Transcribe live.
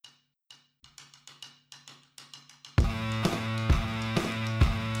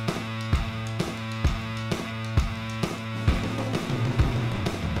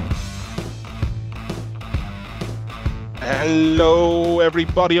Hello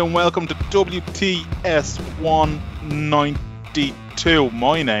everybody and welcome to WTS 192.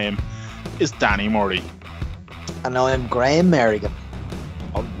 My name is Danny Murray. And I'm Graham Merrigan.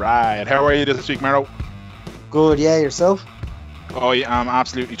 Alright, how are you this week, Merrow? Good, yeah, yourself? I am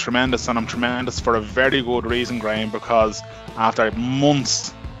absolutely tremendous, and I'm tremendous for a very good reason, Graham, because after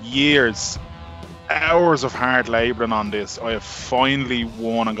months, years, hours of hard labouring on this, I have finally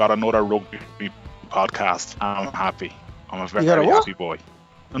won and got another rugby podcast. I'm happy. I'm a very happy boy.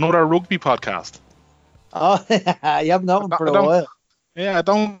 Another rugby podcast. Oh, you haven't done one for a while. Yeah, I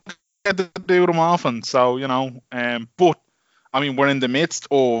don't get to do them often, so, but, I mean, we're in the midst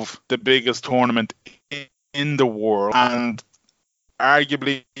of the biggest tournament in the world, and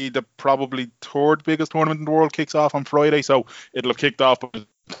arguably the probably third biggest tournament in the world kicks off on Friday, so it'll have kicked off by the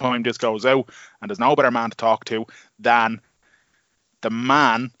time this goes out, and there's no better man to talk to than the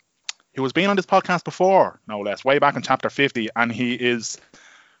man who has been on this podcast before, no less, way back in chapter 50, and he is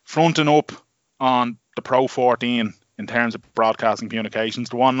fronting up on the Pro 14 in terms of broadcasting communications,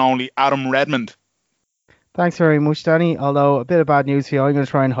 the one and only Adam Redmond. Thanks very much, Danny. Although, a bit of bad news for you, I'm going to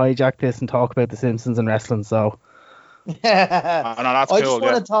try and hijack this and talk about The Simpsons and wrestling, so... No, that's cool.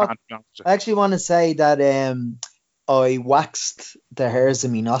 I actually want to say that I waxed the hairs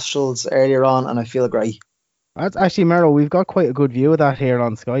in my nostrils earlier on, and I feel great. That's actually, Merrill, we've got quite a good view of that here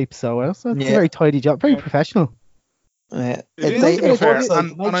on Skype, so that's a very tidy job, very professional. It is fair,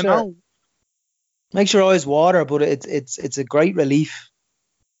 and I know. Makes your eyes water, but it's a great relief.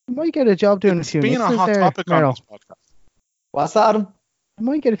 You might get a job doing a few Being nixers a hot there, topic Merrill. on this podcast. What's that, Adam? You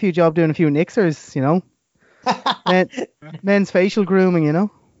might get a few job doing a few nixers, men's facial grooming,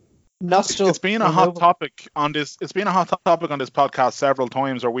 Nostril. It's been a hot topic on this. It's been a hot topic on this podcast several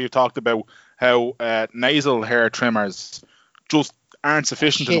times, where we've talked about how nasal hair trimmers just aren't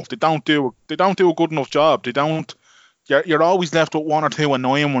sufficient enough. They don't do a good enough job. They don't. You're always left with one or two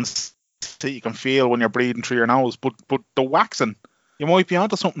annoying ones that you can feel when you're breathing through your nose. But the waxing, you might be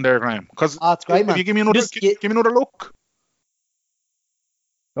onto something there, Graham. Because it's great, man. You give me another, give me another look.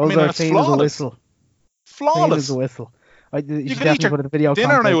 Those are clean as a whistle. Flawless. Clean as a whistle. You should can definitely put a video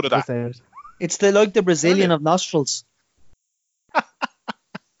dinner out of that. Out. It's the Brazilian of nostrils.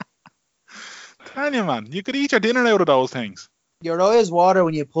 Tell you, man, you could eat your dinner out of those things. Your eyes water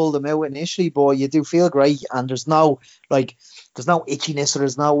when you pull them out initially, boy. You do feel great, and there's no itchiness, or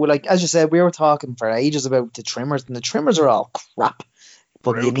there's no, as you said, we were talking for ages about the trimmers, and the trimmers are all crap.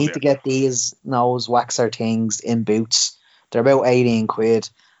 But you need to get these nose waxer things in Boots. They're about 18 quid.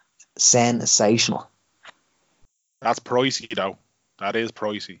 Sensational. That's pricey, though. That is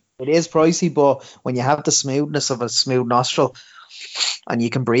pricey. It is pricey, but when you have the smoothness of a smooth nostril and you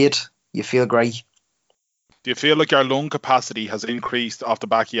can breathe, you feel great. Do you feel like your lung capacity has increased off the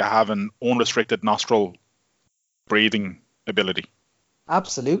back of you having unrestricted nostril breathing ability?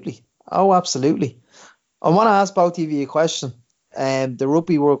 Absolutely. Oh, absolutely. I want to ask both of you a question. The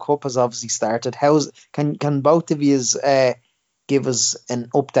Rugby World Cup has obviously started. Can both of you give us an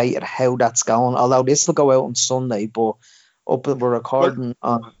update at how that's going? Although this will go out on Sunday, but we're recording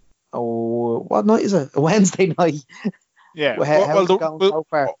on what night is it? A Wednesday night. Yeah. How's it going so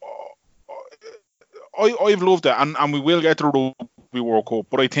far? I've loved it, and we will get to the Rugby World Cup.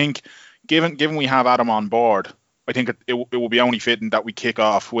 But I think, given we have Adam on board, I think it will be only fitting that we kick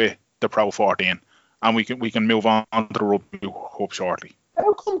off with the Pro 14, and we can move on to the Rugby Cup shortly.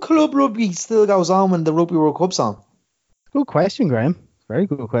 How come club rugby still goes on when the Rugby World Cup's on? Good question, Graham. Very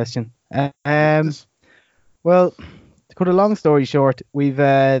good question. Well, to cut a long story short, we've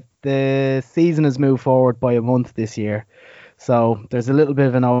the season has moved forward by a month this year, so there's a little bit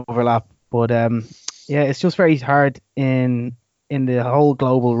of an overlap. But it's just very hard in the whole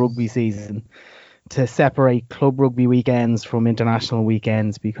global rugby season to separate club rugby weekends from international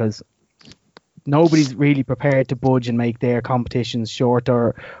weekends, because nobody's really prepared to budge and make their competitions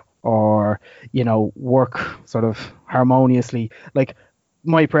shorter or work sort of harmoniously. Like,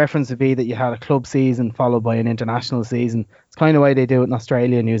 my preference would be that you had a club season followed by an international season. It's kind of the way they do it in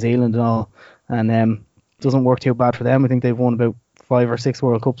Australia, New Zealand and all, and doesn't work too bad for them. I think they've won about 5 or 6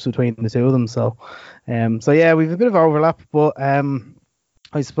 World Cups between the two of them, so yeah, we've a bit of overlap, but I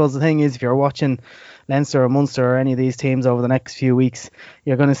suppose the thing is, if you're watching Leinster or Munster or any of these teams over the next few weeks,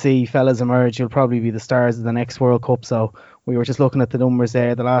 you're going to see fellas emerge who'll probably be the stars of the next World Cup. So we were just looking at the numbers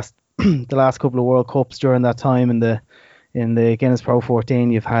there, the last couple of World Cups during that time in the Guinness Pro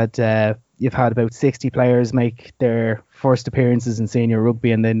 14, you've had about 60 players make their first appearances in senior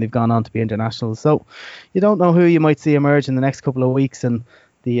rugby, and then they've gone on to be internationals. So you don't know who you might see emerge in the next couple of weeks, and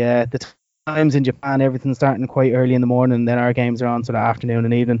the times in Japan, everything's starting quite early in the morning, and then our games are on sort of afternoon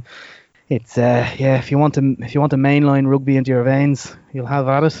and evening. it's yeah. If you want to mainline rugby into your veins, you'll have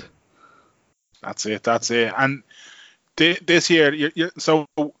at it. That's it. And this year, so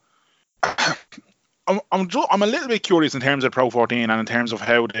I'm a little bit curious in terms of Pro 14 and in terms of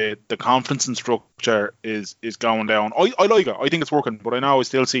how the conferencing structure is going down. I like it. I think it's working, but I know I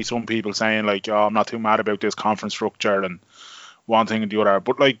still see some people saying like, "Oh, I'm not too mad about this conference structure and one thing and the other."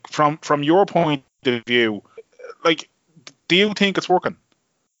 But like from your point of view, like, do you think it's working?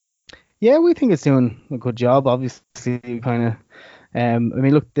 Yeah, we think it's doing a good job. Obviously, kind of. I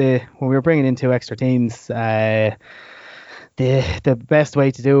mean, look, when we were bringing in 2 extra teams, the best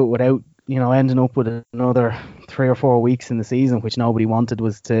way to do it without ending up with another 3 or 4 weeks in the season, which nobody wanted,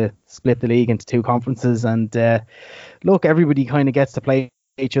 was to split the league into 2 conferences. And look, everybody kind of gets to play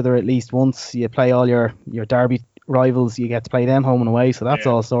each other at least once. You play all your derby rivals, you get to play them home and away, so that's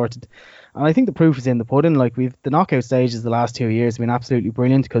all sorted. And I think the proof is in the pudding. Like, the knockout stages the last 2 years have been absolutely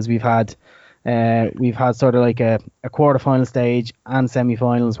brilliant, because we've had sort of like a quarter-final stage and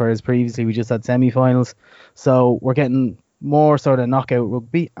semi-finals, whereas previously we just had semi-finals. So we're getting more sort of knockout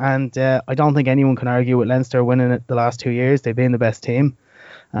rugby, and I don't think anyone can argue with Leinster winning it the last 2 years. They've been the best team,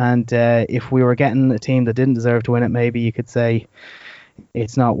 and if we were getting a team that didn't deserve to win it, maybe you could say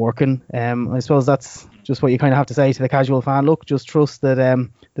it's not working. I suppose that's just what you kind of have to say to the casual fan. Look, just trust that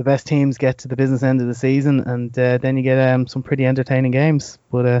the best teams get to the business end of the season, and then you get some pretty entertaining games.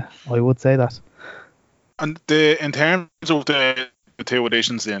 But I would say that. And in terms of the 2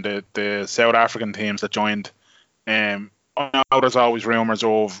 additions, then the South African teams that joined, I know there's always rumours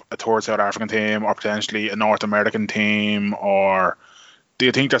of a third South African team, or potentially a North American team. Or do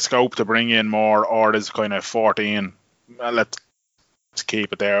you think there's scope to bring in more, or is kind of 14? Let's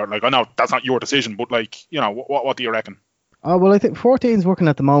keep it there. Like, I know that's not your decision, but like, what do you reckon? Oh, well, I think 14 is working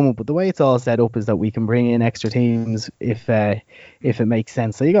at the moment, but the way it's all set up is that we can bring in extra teams if it makes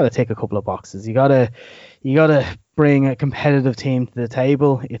sense. So you got to tick a couple of boxes. You got to bring a competitive team to the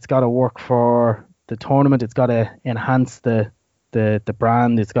table. It's got to work for the tournament. It's got to enhance the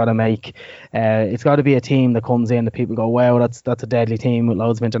brand. It's got to make it's got to be a team that comes in that people go, wow, that's a deadly team with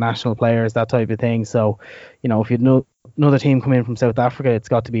loads of international players, that type of thing. So if you another team come in from South Africa, it's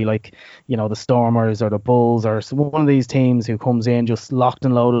got to be like the Stormers or the Bulls or one of these teams who comes in just locked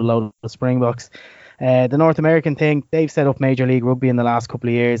and loaded of Springboks. The North American thing, they've set up Major League Rugby in the last couple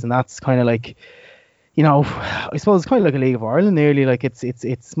of years, and that's kind of like, I suppose it's kind of like a League of Ireland nearly. Like, it's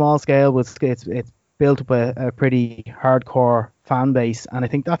small scale, but it's built up a pretty hardcore fan base, and I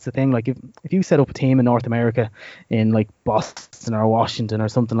think that's the thing. Like, if you set up a team in North America, in like Boston or Washington or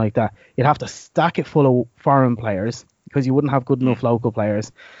something like that, you'd have to stack it full of foreign players, because you wouldn't have good enough local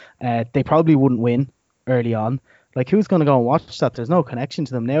players. They probably wouldn't win early on. Like, who's going to go and watch that? There's no connection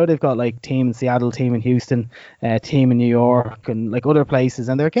to them. Now they've got like team in Seattle, team in Houston, team in New York, and like other places,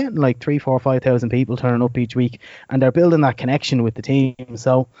 and they're getting like 3, 4, 5,000 people turning up each week, and they're building that connection with the team.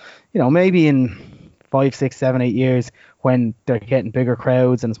 So, maybe in 5, 6, 7, 8 years, when they're getting bigger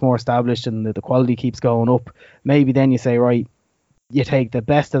crowds and it's more established and the quality keeps going up, maybe then you say, right, you take the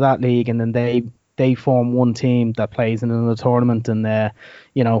best of that league, and then they form one team that plays in another tournament, and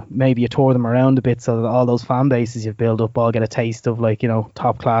maybe you tour them around a bit so that all those fan bases you've built up all get a taste of like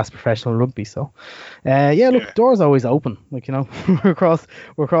top class professional rugby. So look, doors always open. Like, we're across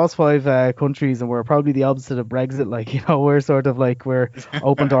 5 countries, and we're probably the opposite of Brexit. Like, we're sort of like, we're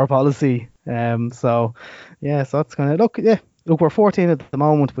open door policy. So that's kind of look, we're 14 at the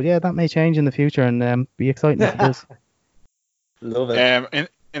moment, but that may change in the future, and be exciting if it does. Love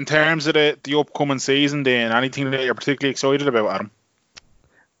it. In terms of the upcoming season, then, anything that you're particularly excited about,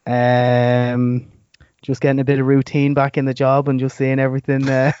 Adam? Just getting a bit of routine back in the job and just seeing everything.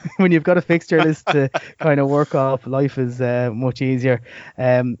 When you've got a fixture list to kind of work off, life is much easier.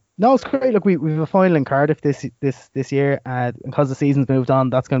 No, it's great. Look, we have a final in Cardiff this year, because the season's moved on.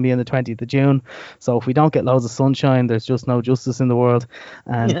 That's going to be on the 20th of June. So if we don't get loads of sunshine, there's just no justice in the world.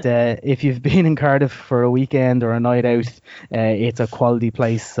 And if you've been in Cardiff for a weekend or a night out, it's a quality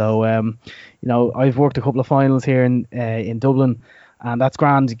place. So I've worked a couple of finals here in Dublin, and that's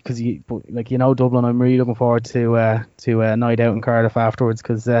grand because Dublin. I'm really looking forward to a night out in Cardiff afterwards,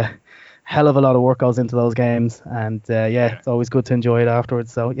 because hell of a lot of work goes into those games, and it's always good to enjoy it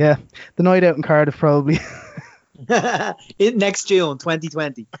afterwards. So the night out in Cardiff probably. Next June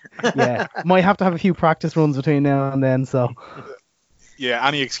 2020. Might have to have a few practice runs between now and then. So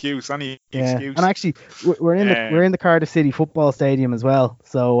any excuse. And actually, we're in the Cardiff City Football Stadium as well.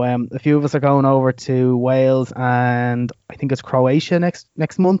 So a few of us are going over to Wales, and I think it's Croatia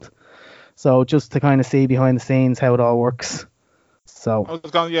next month. So just to kind of see behind the scenes how it all works. So I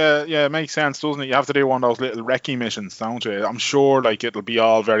was going, yeah, it makes sense, doesn't it? You have to do one of those little recce missions, don't you? I'm sure like it'll be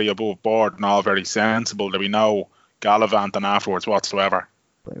all very above board and all very sensible. There'll be no gallivanting afterwards whatsoever.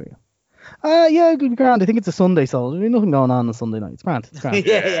 there we go. Yeah, it'll be grand. I think it's a Sunday, so there'll be nothing going on Sunday night. It's grand. It's grand.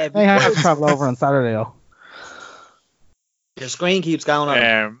 yeah. They have to travel over on Saturday, though. Your screen keeps going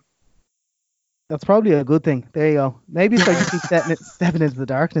on. That's probably a good thing. There you go. Maybe it's like you keep stepping into the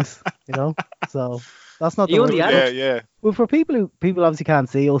darkness, you know. So that's not the You worst. only had Yeah. Well, for people obviously can't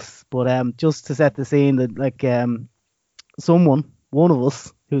see us, but just to set the scene that like one of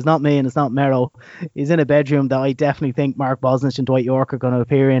us, who's not me and it's not Mero, is in a bedroom that I definitely think Mark Bosnich and Dwight York are going to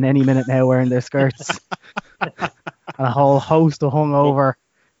appear in any minute now wearing their skirts. And a whole host of hungover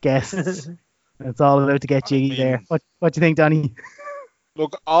guests. It's all about to get jiggy there. What do you think, Danny?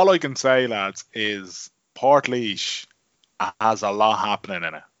 Look, all I can say, lads, is Portlaoise has a lot happening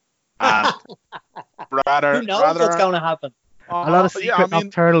in it. And Who knows what's going to happen? A lot of secret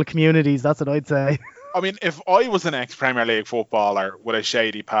nocturnal communities, that's what I'd say. I mean, if I was an ex-Premier League footballer with a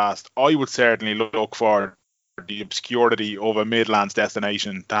shady past, I would certainly look for the obscurity of a Midlands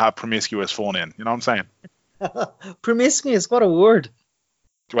destination to have promiscuous fun in. You know what I'm saying? Promiscuous, what a word.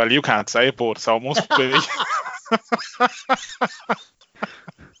 Well, you can't say it, but so it must be.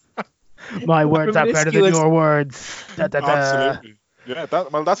 My words are better than your words. Da, da, da. Absolutely. Yeah,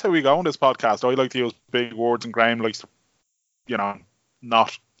 that's how we go on this podcast. I like to use big words, and Graham likes to,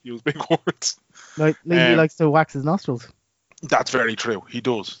 not use big words. Like, Lindsay likes to wax his nostrils. That's very true. He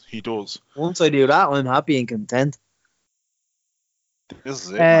does. Once I do that, I'm happy and content. This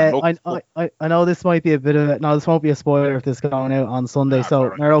is it, man. Look, I know this might be this won't be a spoiler if this is going out on Sunday. Nah, So,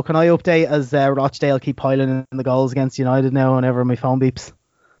 right. Mero, can I update as Rochdale keep piling in the goals against United now whenever my phone beeps?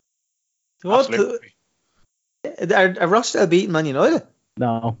 absolutely. Are Rochdale beating Man United?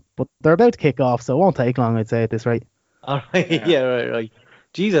 No, but they're about to kick off, so it won't take long, I'd say, at this rate. All right, yeah, right.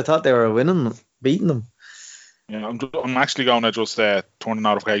 Jeez, I thought they were beating them. Yeah, I'm actually going to just turn the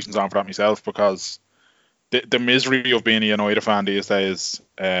notifications on for that myself, because the misery of being a United fan these days,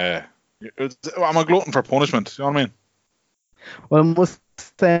 I'm a glutton for punishment. You know what I mean? Well, I must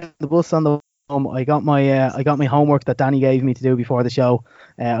say, the bus on the home, I got my homework that Danny gave me to do before the show.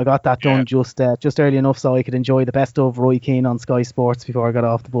 I got that done just early enough so I could enjoy the best of Roy Keane on Sky Sports before I got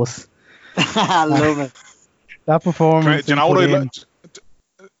off the bus. I love it. That performance. Do you know what I like?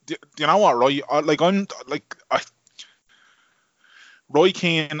 Do you know what, Roy? Roy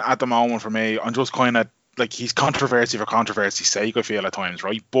Keane at the moment for me, I'm just kind of like, he's controversy for controversy's sake, I feel at times,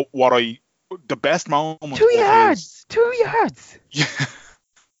 right? But the best moment. 2 yards. 2 yards. Yeah.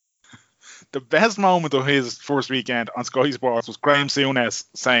 The best moment of his first weekend on Sky Sports was Graham Souness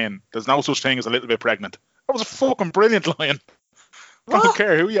saying, "There's no such thing as a little bit pregnant." That was a fucking brilliant line. I don't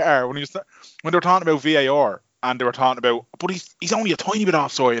care who you are. When they were talking about VAR and they were talking about, but he's only a tiny bit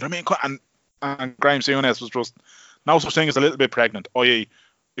offside. I mean, and Graham Souness was just, no such thing as a little bit pregnant. I.e.,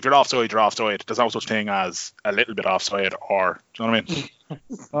 if you're offside, you're offside. There's no such thing as a little bit offside, or, do you know what I mean?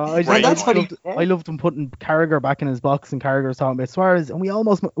 I loved him putting Carragher back in his box, and Carragher was talking about Suarez, and we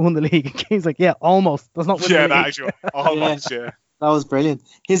almost won the league. And Kane's like, yeah, almost. That's not winning the league. Actually, almost, yeah. That was brilliant.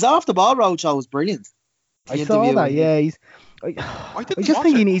 His off the ball roadshow was brilliant. I saw that. Yeah, I just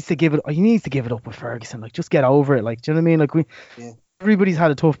think he needs to give it. He needs to give it up with Ferguson. Like, just get over it. Like, do you know what I mean? Like, everybody's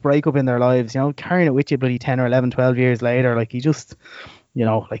had a tough breakup in their lives. You know, carrying it with you, bloody 10 or 11, 12 years later. Like, he just,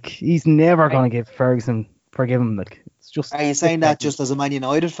 like, he's never gonna give forgive him. Like, it's just. Are you saying that just as a Man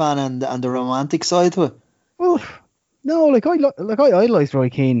United fan and the romantic side to it? Well, no. Like, I idolised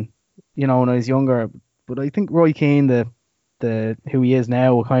Roy Keane, when I was younger. But I think Roy Keane, the who he is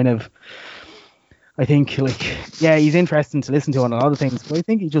now, kind of. I think, he's interesting to listen to on a lot of things, but I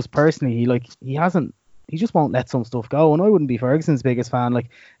think he just personally, he just won't let some stuff go. And I wouldn't be Ferguson's biggest fan. Like,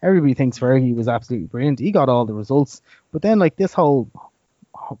 everybody thinks Fergie was absolutely brilliant. He got all the results, but then this whole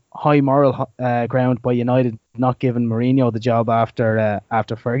high moral ground by United not giving Mourinho the job after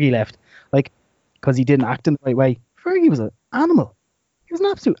Fergie left, because he didn't act in the right way. Fergie was an animal. He was an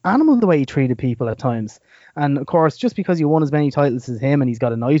absolute animal the way he treated people at times. And of course, just because you won as many titles as him and he's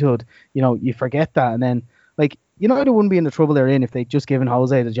got a knighthood, you forget that. And then, United wouldn't be in the trouble they're in if they'd just given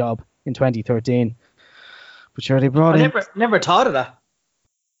Jose the job in 2013. But sure, they brought in. Never thought of that.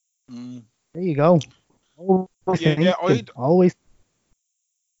 There you go. Always.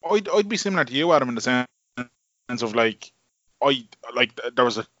 I'd be similar to you, Adam, in the sense of there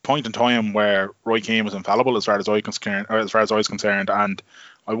was a point in time where Roy Keane was infallible as far as I was concerned, and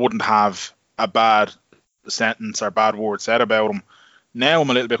I wouldn't have a bad sentence or bad word said about him. Now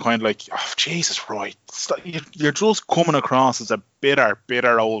I'm a little bit kind of like, oh, Jesus, Roy, you're just coming across as a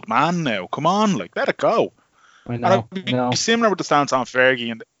bitter old man now. Come on, let it go. I And know. I'd be similar with the stance on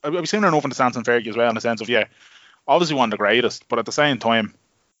Fergie, and I'd be similar enough in the stance on Fergie as well, in the sense of, yeah, obviously one of the greatest, but at the same time,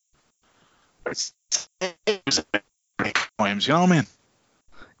 it's times, you know what I mean?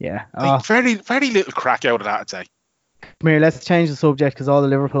 Yeah. Like, very, very little crack out of that, I'd say. Come here, let's change the subject because all the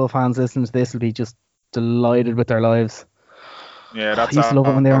Liverpool fans listening to this will be just delighted with their lives. Yeah, that's I used to love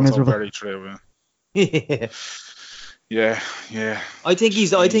it when they were miserable. very true. Yeah. Yeah. I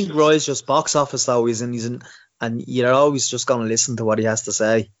think Roy's just box office though. He's in, and you're always just gonna listen to what he has to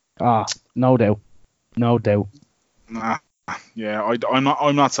say. No doubt. Nah, yeah,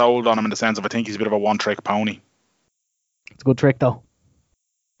 I'm not sold on him in the sense of I think he's a bit of a one-trick pony. It's a good trick though.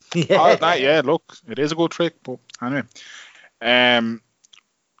 Yeah. Look, it is a good trick, but anyway.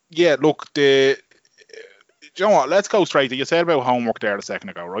 Yeah, look, you know what? Let's go straight to, you said about homework there a second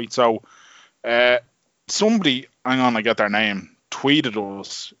ago, right? So, somebody, hang on, I get their name, tweeted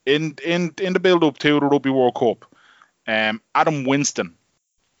us in the build-up to the Rugby World Cup. Adam Winston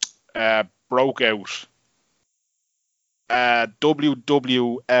broke out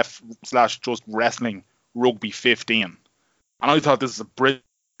WWF / just wrestling rugby 15, and I thought this is a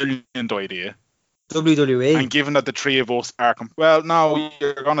brilliant idea. WWE. And given that the three of us are well, now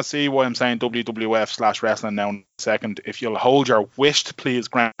you're gonna see why I'm saying WWF / wrestling now in a second. If you'll hold your wished, please,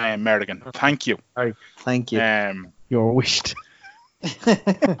 Graham Merrigan. Thank you. Thank you. Your wished.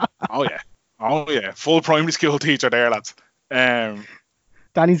 Oh yeah. Full primary school teacher there, lads.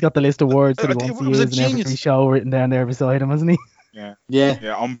 Danny's got the list of words that he wants to use in every show written down there beside him, hasn't he? Yeah.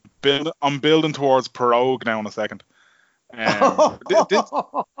 I'm building towards Pirogue now in a second. Pirogue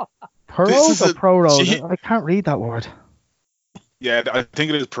or prorogue? I can't read that word. Yeah, I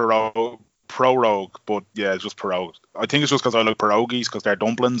think it is prorogue, but yeah, it's just Pirogue. I think it's just because I like pierogies, because they're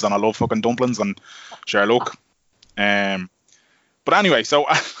dumplings, and I love fucking dumplings, and sure, look. But anyway, so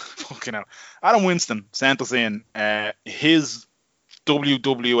fucking hell, Adam Winston sent us in his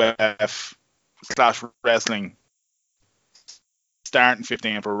WWF / wrestling starting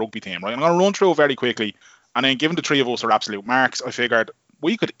 15 for a rugby team, right? I'm going to run through it very quickly, and then given the three of us are absolute marks, I figured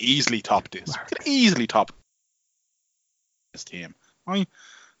we could easily top this. We could easily top this team, right?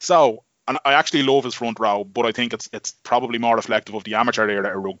 So, and I actually love his front row, but I think it's probably more reflective of the amateur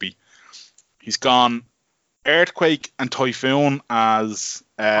era of rugby. He's gone Earthquake and Typhoon as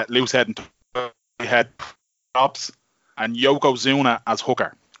loose head and toy head props, and Yokozuna as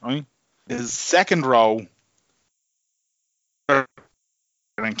hooker, right? His second row,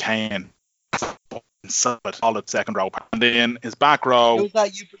 and Kane, solid second row, and then his back row. Who's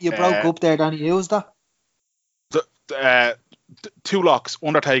that? You broke up there, Danny. Who was that? Two locks,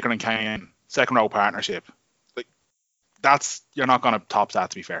 Undertaker and Kane, second row partnership. Like, that's, you're not going to top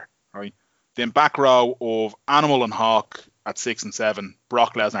that, to be fair, right? Then back row of Animal and Hawk at 6 and 7,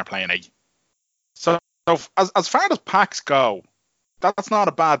 Brock Lesnar playing 8. So as far as packs go, that's not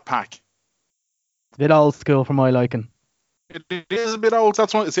a bad pack. It's a bit old school for my liking. It is a bit old.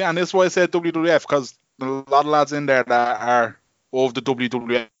 That's why, see, and this is why I said WWF, because a lot of lads in there that are of the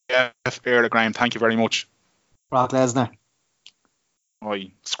WWF era. Graham, thank you very much. Brock Lesnar.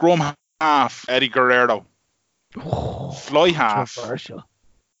 Oi. Scrum half, Eddie Guerrero. Fly half.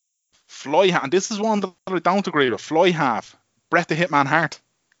 Fly half, and this is one that I don't agree with. Fly half, Bret the Hitman Hart.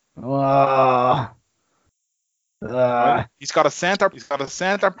 He's got a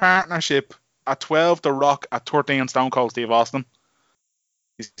center partnership at 12, The Rock, at 13, Stone Cold Steve Austin.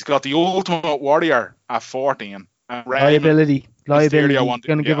 He's got the Ultimate Warrior at 14. Liability. Going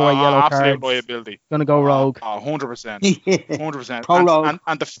to give away yellow cards. Absolute liability. Going to go rogue. 100%.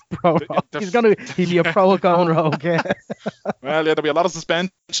 100%. Pro rogue. He'll be a pro at going rogue, yeah. Well, yeah, there'll be a lot of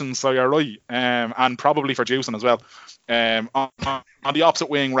suspensions, so you're right. And probably for juicing as well. On the opposite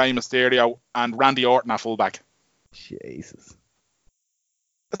wing, Rey Mysterio and Randy Orton at fullback. Jesus.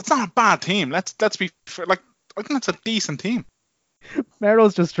 It's not a bad team. Let's be fair. Like, I think that's a decent team.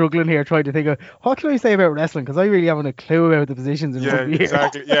 Mero's just struggling here, trying to think of what can I say about wrestling, because I really haven't a clue about the positions in rugby. Yeah,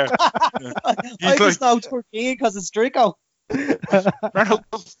 exactly. Yeah. I just know 13 because it's Drico.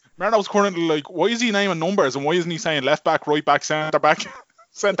 Mero's currently like, why is he naming numbers and why isn't he saying left back, right back, centre back,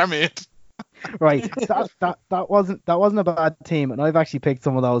 centre mid? Right, that wasn't a bad team, and I've actually picked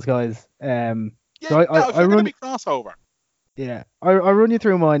some of those guys. I run a crossover. Yeah, I'll run you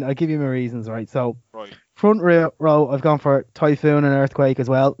through mine. I'll give you my reasons, right? So, right. Front row, I've gone for Typhoon and Earthquake as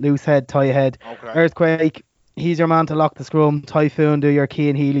well. Loose head, tie head. Okay. Earthquake, he's your man to lock the scrum. Typhoon, do your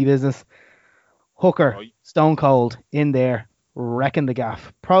Keane Healy business. Hooker, right. Stone Cold, in there, wrecking the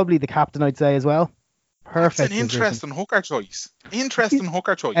gaff. Probably the captain, I'd say, as well. Perfect That's an position. interesting hooker choice. Interesting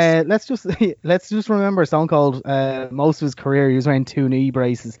hooker choice. Let's just remember Stone Cold. Most of his career, he was wearing 2 knee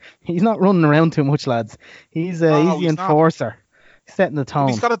braces. He's not running around too much, lads. He's the he's not. enforcer, setting the tone.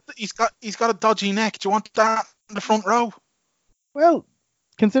 He's got a dodgy neck. Do you want that in the front row? Well,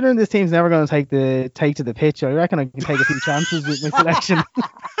 considering this team's never going to take to the pitch, I reckon I can take a few chances with my selection.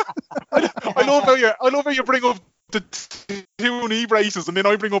 I love how you bring up the 2 knee braces, and then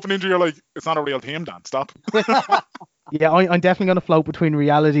I bring up an injury. You're like, it's not a real team, Dan. Stop. Yeah, I'm definitely going to float between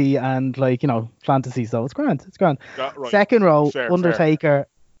reality and fantasy, so it's grand. It's grand. Yeah, right. Second row, Fair. Undertaker,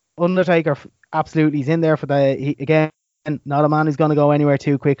 absolutely, he's in there for again, not a man who's going to go anywhere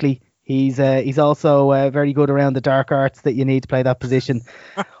too quickly. He's also very good around the dark arts that you need to play that position.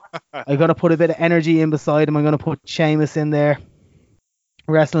 I'm going to put a bit of energy in beside him. I'm going to put Sheamus in there.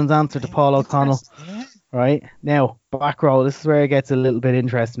 Wrestling's answer to Paul O'Connell. Right, now, back row, this is where it gets a little bit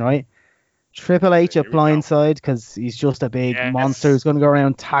interesting, right? Triple H at blindside, because he's just a big monster who's going to go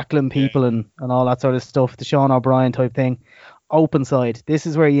around tackling people and all that sort of stuff, the Sean O'Brien type thing. Open side, this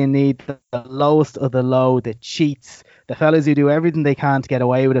is where you need the lowest of the low, the cheats, the fellas who do everything they can to get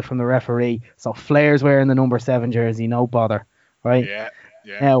away with it from the referee. So Flair's wearing the number 7 jersey, no bother, right? Yeah.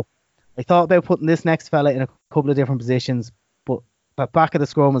 Now, I thought about putting this next fella in a couple of different positions, but the back of the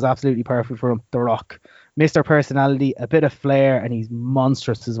scrum was absolutely perfect for him. The Rock, Mr. Personality, a bit of flair, and he's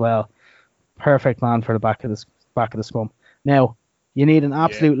monstrous as well. Perfect man for the back of the scrum. Now, you need an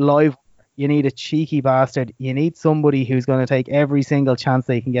absolute live. You need a cheeky bastard. You need somebody who's going to take every single chance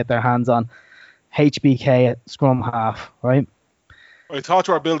they can get their hands on. HBK at scrum half, right? I thought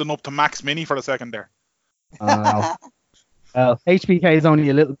you were building up to Max Mini for a second there. Well, HBK is only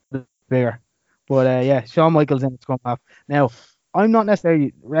a little bit bigger. But Shawn Michaels in the scrum half. Now, I'm not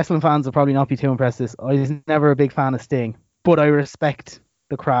necessarily, wrestling fans will probably not be too impressed with this. I was never a big fan of Sting, but I respect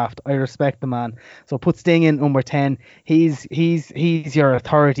the craft. I respect the man. So put Sting in number 10. He's your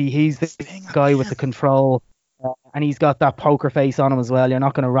authority. He's the guy with the control. And he's got that poker face on him as well. You're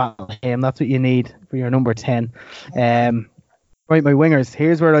not going to rattle him. That's what you need for your number 10. Right, my wingers.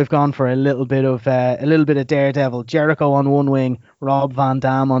 Here's where I've gone for a little bit of Daredevil. Jericho on one wing, Rob Van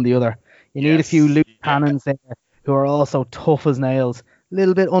Dam on the other. You need a few loose cannons there who are also tough as nails. A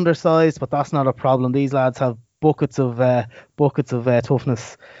little bit undersized, but that's not a problem. These lads have buckets of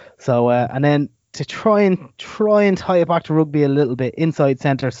toughness. So and then to try and tie it back to rugby a little bit, inside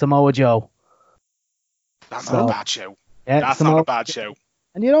centre, Samoa Joe. That's not a bad show. Yeah, that's not a bad show.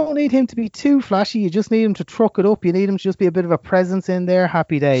 And you don't need him to be too flashy. You just need him to truck it up. You need him to just be a bit of a presence in there.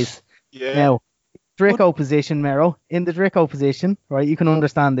 Happy days. Yeah. Now, Dricko position, Mero. In the Dricko position, right, you can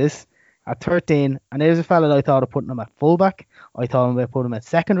understand this. At 13, and there's a fella that I thought of putting him at fullback. I thought about putting him at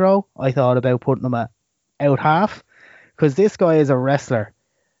second row. I thought about putting him at out half. Because this guy is a wrestler.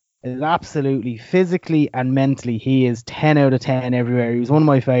 Is absolutely, physically and mentally, he is 10 out of 10 everywhere. He was one of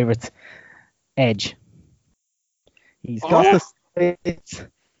my favourites. Edge. He's got the spits.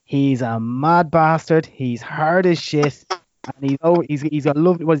 He's a mad bastard. He's hard as shit. And he's got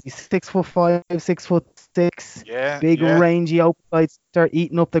lovely. Was he 6'5", 6'6"? Yeah. Big rangy open side, start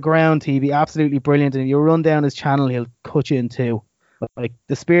eating up the ground. He'd be absolutely brilliant. And if you run down his channel, he'll cut you in two. Like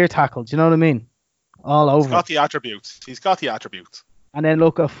the spear tackle. Do you know what I mean? All over. He's got the attributes. He's got the attributes. And then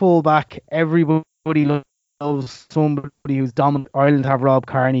look, a full back. Everybody loves somebody who's dominant. Ireland have Rob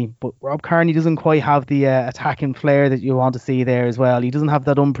Kearney, but Rob Kearney doesn't quite have the attacking flair that you want to see there as well. He doesn't have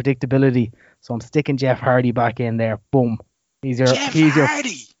that unpredictability. So I'm sticking Jeff Hardy back in there. Boom. Jeff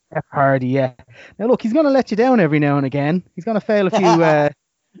Hardy, yeah. Now look, he's going to let you down every now and again. He's going to fail a few.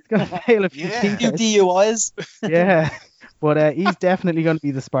 DUIs. Yeah, but he's definitely going to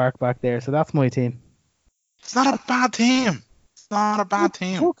be the spark back there. So that's my team. It's not a bad team.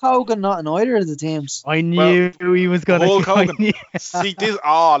 Hulk Hogan not in either of the teams. I knew he was going to. Hulk Hogan. See this.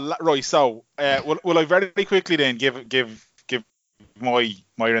 Right. So, will I very quickly then give my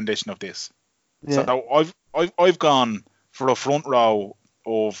rendition of this? Yeah. So now I've gone for a front row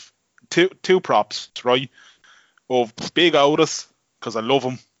of two props, right? Of Big Otis, because I love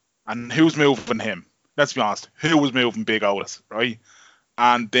him, and who's moving him? Let's be honest, who was moving Big Otis, right?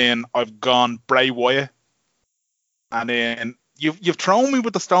 And then I've gone Bray Wyatt, and then you've thrown me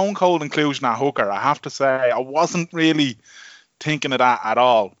with the Stone Cold inclusion at hooker. I have to say I wasn't really thinking of that at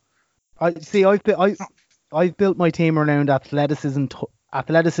all. I've built my team around athleticism,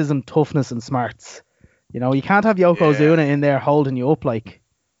 toughness, and smarts. You know, you can't have Yokozuna in there holding you up like.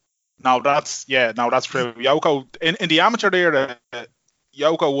 No, that's true. Yoko in the amateur era,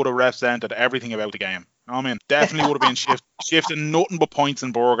 Yoko would have represented everything about the game. I mean, definitely would have been shifting nothing but points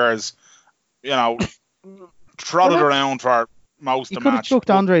and burgers. You know, trotted around for most You of the could have match. chucked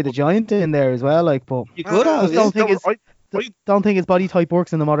Andre the Giant in there as well, like, but You could I have. don't Yeah. think his body type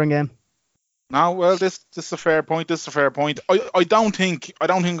works in the modern game. No, well, this is a fair point. This is a fair point. I don't think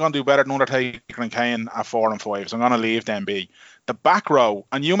I'm gonna do better than Undertaker and Kane at 4 and 5. So I'm gonna leave them be. The back row,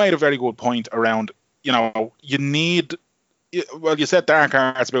 and you made a very good point around. You need. Well, you said dark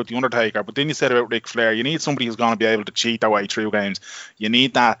arts about the Undertaker, but then you said about Ric Flair. You need somebody who's gonna be able to cheat their way through games. You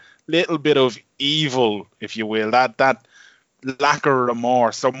need that little bit of evil, if you will. That lack of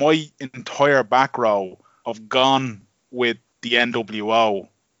remorse. So my entire back row, I've gone with the NWO.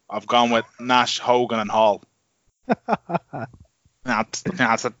 I've gone with Nash, Hogan, and Hall. That's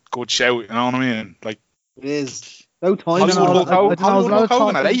a good shout. You know what I mean? Like, It is. About time. Hollywood Hulk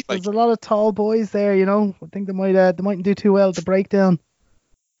Hogan at 8. There's a lot of tall boys there, I think they mightn't do too well at the breakdown.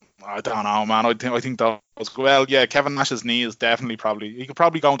 I don't know, man. I think that was well. Yeah, Kevin Nash's knee is definitely he could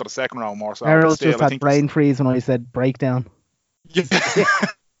probably go into the second round more. So Errol still, just had brain freeze when I said breakdown. Yeah.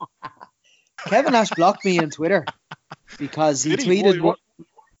 Kevin Nash blocked me on Twitter because he tweeted.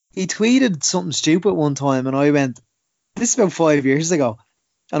 He tweeted something stupid one time, and I went, "This is about 5 years ago,"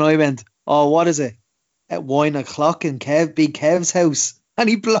 and I went, "Oh, what is it? At 1 o'clock in Big Kev's house," and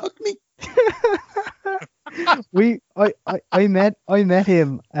he blocked me. I met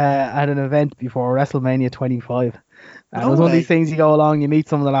him at an event before WrestleMania 25, and it was one of these things. You go along, you meet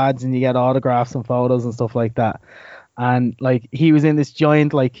some of the lads, and you get autographs and photos and stuff like that. And like he was in this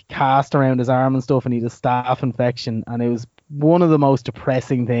giant like cast around his arm and stuff, and he had a staph infection, and it was one of the most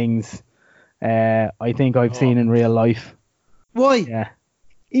depressing things I think I've seen in real life. Why? Yeah,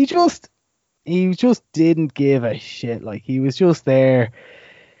 he just didn't give a shit. Like, he was just there.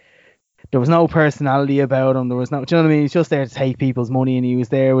 There was no personality about him. There was no, do you know what I mean? He's just there to take people's money, and he was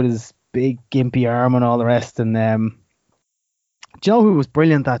there with his big gimpy arm and all the rest. And do you know who was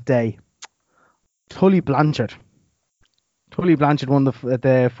brilliant that day? Tully Blanchard. Tully Blanchard, one of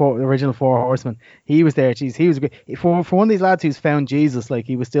the original Four Horsemen. He was there. Jeez, he was great. For one of these lads who's found Jesus, like,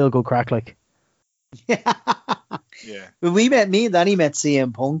 he was still good crack, like. Yeah. Yeah. When me and Danny met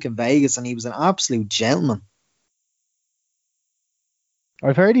CM Punk in Vegas, and he was an absolute gentleman.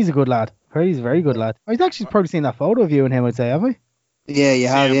 I've heard he's a good lad. I've heard he's a very good lad. I've actually probably seen that photo of you and him, I'd say, have I? Yeah, you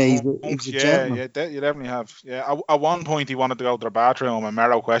have. Yeah, he's a yeah, gentleman. yeah, you definitely have. Yeah, at one point he wanted to go to the bathroom, and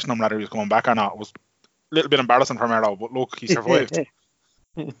Mero questioned him whether he was coming back or not. It was a little bit embarrassing for Mero, but look, he survived.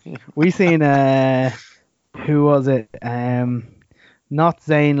 We seen who was it? Not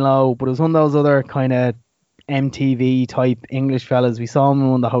Zane Lowe, but it was one of those other kind of MTV type English fellas. We saw him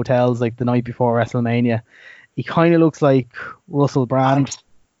in one of the hotels like the night before WrestleMania. He kind of looks like Russell Brand.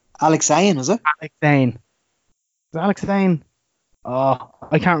 Alex Zane, was it? Alex Zane. Was it Alex Zane? Oh,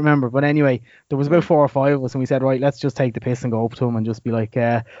 I can't remember. But anyway, there was about 4 or 5 of us, and we said, right, let's just take the piss and go up to him and just be like,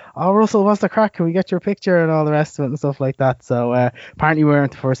 oh, Russell, what's the crack? Can we get your picture and all the rest of it and stuff like that? So apparently we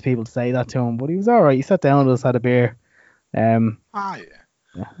weren't the first people to say that to him, but he was all right. He sat down with us, had a beer. Yeah. I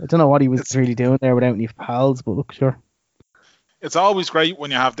don't know what he was really doing there without any pals, but look, sure. It's always great when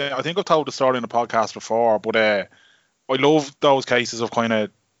you have the. I think I've told the story in the podcast before, but I love those cases of kind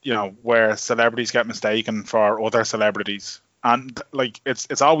of, where celebrities get mistaken for other celebrities, and like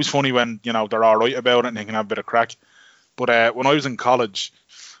it's always funny when they're all right about it and they can have a bit of crack. But when I was in college,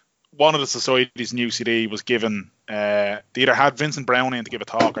 one of the society's new CD was given. They either had Vincent Brown in to give a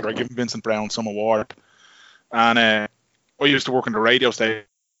talk, or they're giving Vincent Brown some award, and I used to work in the radio station,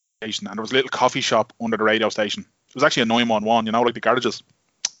 and there was a little coffee shop under the radio station. It was actually a 911, like the garages.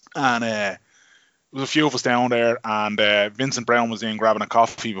 And there was a few of us down there, and Vincent Brown was in grabbing a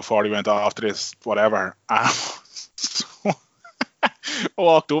coffee before he went off to this whatever. And so I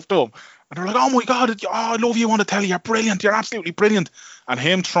walked up to him, and they're like, "Oh my God, I love you, I want to tell you, you're brilliant, you're absolutely brilliant." And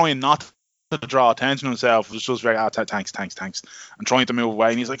him trying not to draw attention to himself was just very, thanks, and trying to move away.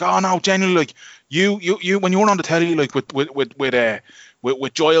 And he's like, "Oh no, genuinely, like you when you were on the telly, like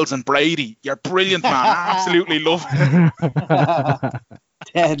with Giles and Brady, you're brilliant, man. I absolutely love it."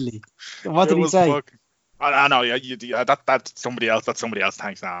 Deadly. What did he say? I know, yeah, that's somebody else. That's somebody else.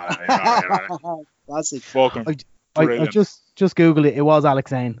 Thanks. Classic. I just Googled it. It was Alex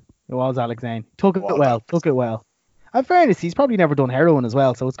Zane. Took it well. In fairness, he's probably never done heroin as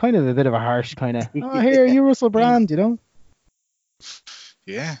well, so it's kind of a bit of a harsh kind of. Oh, here, you Russell Brand,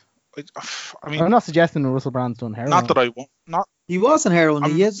 Yeah. I mean, I'm not suggesting that Russell Brand's done heroin. Not that I want. Not. He wasn't heroin.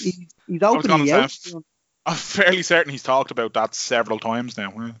 He's openly out. I'm fairly certain he's talked about that several times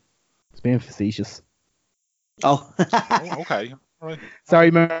now. It's being facetious. Oh. Okay. All right. Sorry,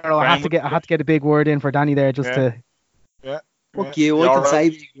 Merle. I had to get a big word in for Danny there, just to. Yeah. Fuck you! I can say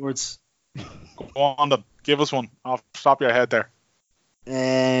big words. Go on, then. Give us one. I'll stop your head there.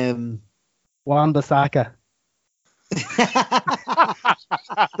 Wan-Bissaka.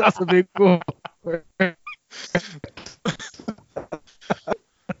 That's a big one.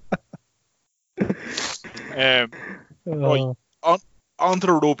 Right, on to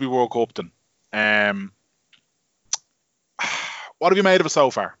the Rugby World Cup then. What have you made of it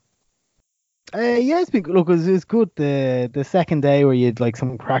so far? Yeah, it's been good. Look, it's good. The second day where you had like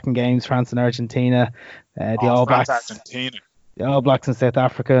some cracking games, France and Argentina, the All France, Blacks, Argentina. the All Blacks and South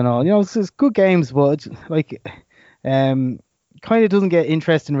Africa, and all. You know, it's good games, but like, kind of doesn't get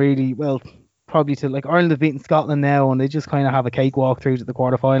interesting really. Well, probably to like Ireland have beaten Scotland now, and they just kind of have a cakewalk through to the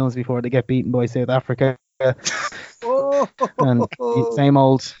quarterfinals before they get beaten by South Africa. And same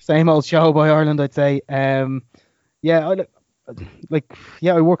old show by Ireland, I'd say. Yeah,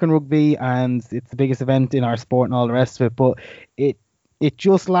 I work in rugby and it's the biggest event in our sport and all the rest of it, but it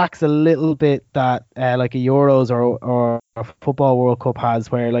just lacks a little bit that like a Euros or a football World Cup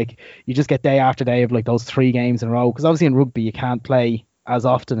has, where like you just get day after day of like those 3 games in a row, because obviously in rugby you can't play as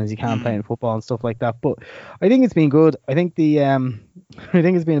often as you can play in football and stuff like that. But I think it's been good. I think I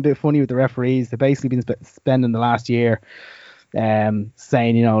think it's been a bit funny with the referees. They've basically been spending the last year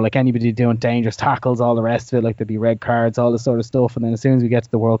saying, you know, like anybody doing dangerous tackles, all the rest of it, like there'd be red cards, all this sort of stuff. And then as soon as we get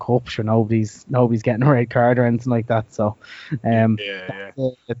to the World Cup, sure, nobody's getting a red card or anything like that. So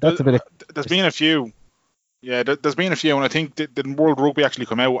that's a bit of... There's been a few. Yeah, there's been a few, and I think did World Rugby actually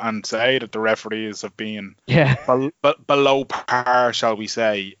come out and say that the referees have been below par, shall we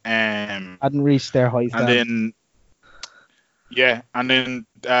say? Hadn't reached their high standard. And then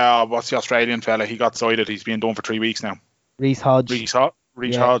what's the Australian fella? He got cited. He's been done for 3 weeks now. Reece Hodge. Reece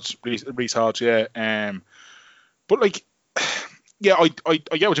Hodge, yeah. But like, yeah, I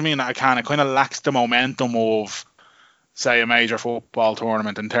get what you mean. It kind of lacks the momentum of, say, a major football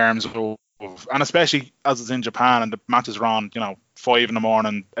tournament in terms of, and especially as it's in Japan and the matches are on, you know, 5 in the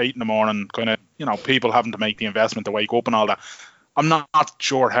morning, 8 in the morning, kind of, you know, people having to make the investment to wake up and all that. I'm not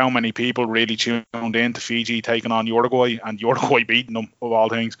sure how many people really tuned in to Fiji taking on Uruguay and Uruguay beating them, of all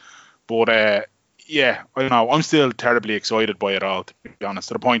things. But yeah, I don't know. I'm still terribly excited by it all, to be honest,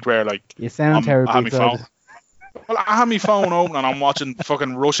 to the point where, like, you sound terribly excited. I have my phone open and I'm watching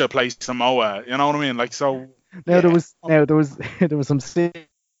fucking Russia play Samoa. You know what I mean? Like, so. There was some serious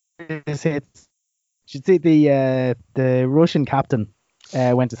hits. You should see the Russian captain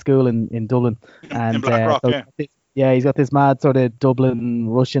went to school in Dublin, and in Blackrock, he's got this mad sort of Dublin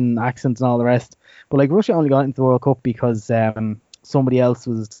Russian accent and all the rest. But like, Russia only got into the World Cup because somebody else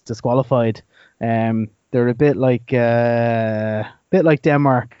was disqualified. They're a bit like Denmark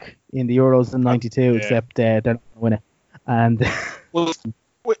in the Euros in '92, except they're not winning. And well,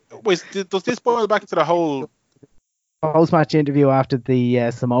 does this boil back to the whole post-match interview after the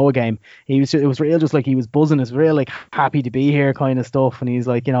Samoa game? It was real, just like he was buzzing. It's real, like, happy to be here kind of stuff. And he's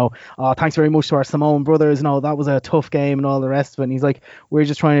like, you know, oh, thanks very much to our Samoan brothers. You know, that was a tough game and all the rest of it. And he's like, we're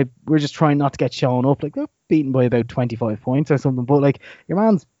just trying not to get shown up. Like, they're beaten by about 25 points or something. But like, your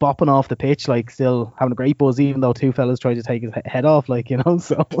man's bopping off the pitch, like, still having a great buzz, even though 2 fellas tried to take his head off, like, you know.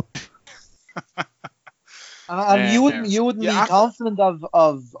 So. And you wouldn't be confident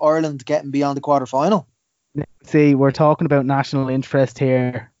of Ireland getting beyond the quarter-final? See, we're talking about national interest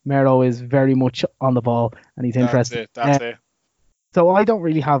here. Mero is very much on the ball and he's interested. That's it. So I don't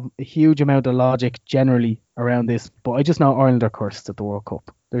really have a huge amount of logic generally around this, but I just know Ireland are cursed at the World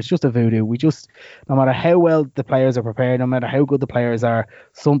Cup. There's just a voodoo. No matter how well the players are prepared, no matter how good the players are,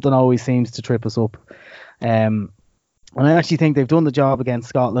 something always seems to trip us up. And I actually think they've done the job against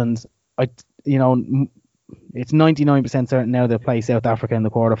Scotland. It's 99% certain now they'll play South Africa in the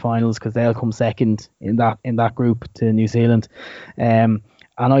quarterfinals, because they'll come second in that group to New Zealand. And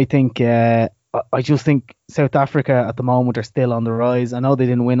I think I just think South Africa at the moment are still on the rise. I know they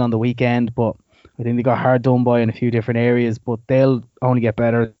didn't win on the weekend, but I think they got hard done by in a few different areas. But they'll only get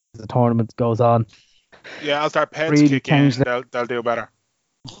better as the tournament goes on. Yeah, as their pets really kick in, they'll do better.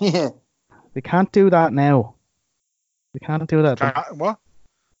 Yeah, they can't do that now. They can't do that. What?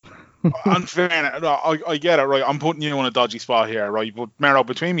 Unfair. I get it, right? I'm putting you in a dodgy spot here, right? But Mero,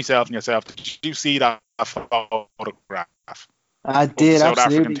 between myself and yourself, did you see that photograph? I did, South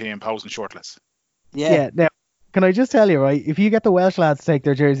absolutely. African team posing shirtless. Yeah. Now, can I just tell you, right? If you get the Welsh lads to take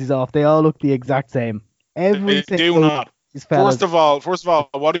their jerseys off, they all look the exact same. They do not. First of all,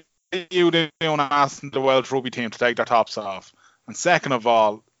 what are you doing asking the Welsh rugby team to take their tops off? And second of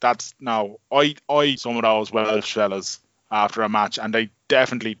all, that's now I some of those Welsh fellas after a match, and they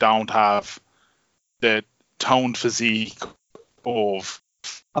definitely don't have the toned physique of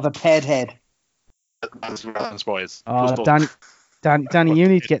a ped head. Boys. Oh, Danny, you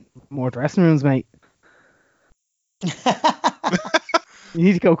need to get more dressing rooms, mate. You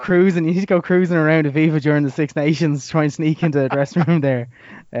need to go cruising. You need to go cruising around Aviva during the Six Nations, try and sneak into the dressing room there.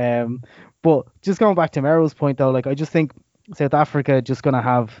 But just going back to Merrill's point though, like I just think South Africa just gonna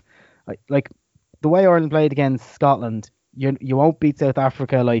have like the way Ireland played against Scotland. You won't beat South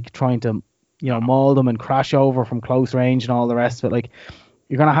Africa like trying to maul them and crash over from close range and all the rest of it. Like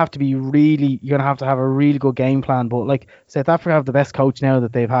you're gonna have to have a really good game plan. But like South Africa have the best coach now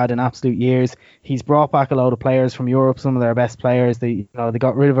that they've had in absolute years. He's brought back a load of players from Europe, some of their best players. They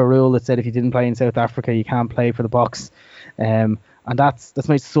got rid of a rule that said if you didn't play in South Africa, you can't play for the Boks. And that's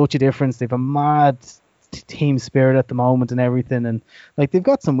made such a difference. They've a mad team spirit at the moment and everything. And like they've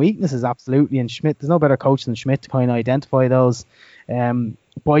got some weaknesses, absolutely. And Schmidt, there's no better coach than Schmidt to kind of identify those.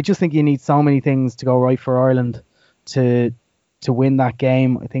 But I just think you need so many things to go right for Ireland to win that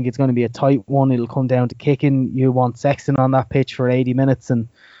game. I think it's going to be a tight one. It'll come down to kicking. You want Sexton on that pitch for 80 minutes, and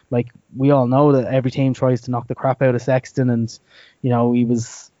like we all know that every team tries to knock the crap out of Sexton, and he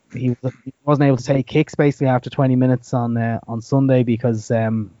wasn't able to take kicks basically after 20 minutes on Sunday because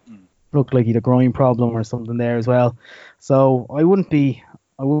looked like he had a groin problem or something there as well. So I wouldn't be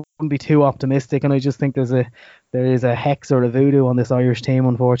too optimistic, and I just think there is a hex or a voodoo on this Irish team,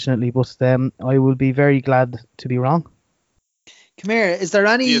 unfortunately. But I will be very glad to be wrong. Come here. Is there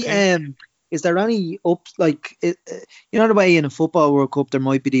any up like the way in a football World Cup there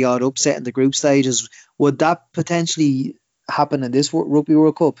might be the odd upset in the group stages? Would that potentially happen in this Rugby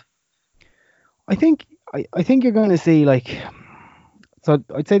World Cup? I think you're going to see so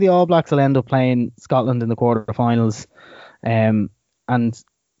I'd say the All Blacks will end up playing Scotland in the quarterfinals, and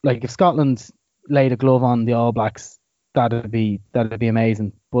like if Scotland laid a glove on the All Blacks, that'd be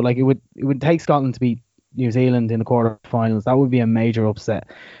amazing. But like it would take Scotland to beat New Zealand in the quarterfinals. That would be a major upset.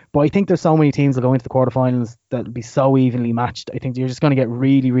 But I think there's so many teams that go into the quarterfinals that will be so evenly matched. I think you're just going to get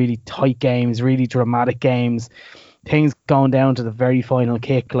really, really tight games, really dramatic games, things going down to the very final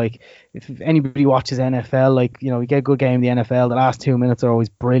kick. Like if anybody watches NFL, you get a good game in the NFL, the last 2 minutes are always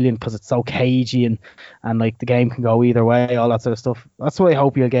brilliant because it's so cagey and like the game can go either way, all that sort of stuff. That's what I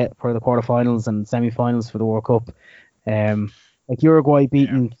hope you'll get for the quarterfinals and semi-finals for the World Cup. Like Uruguay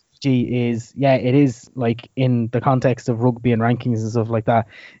beating Fiji it is like in the context of rugby and rankings and stuff like that,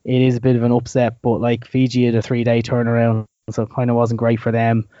 it is a bit of an upset, but like Fiji had a 3-day turnaround, so it kind of wasn't great for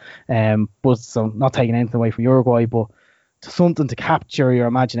them. But so not taking anything away from Uruguay, but something to capture your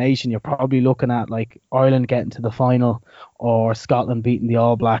imagination, you're probably looking at like Ireland getting to the final or Scotland beating the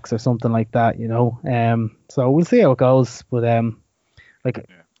All Blacks or something like that, so we'll see how it goes. But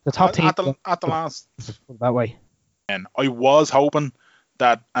the top team at the last that way. And I was hoping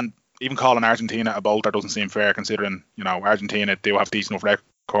that, and even calling Argentina a bolter doesn't seem fair considering, Argentina do have decent enough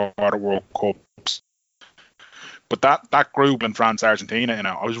record at World Cups. But that group in France, Argentina,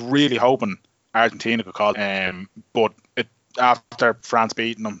 I was really hoping Argentina could call but after France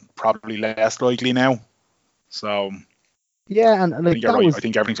beating them, probably less likely now. So yeah, and like I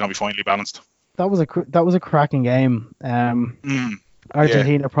think everything's gonna be finely balanced. That was a cracking game.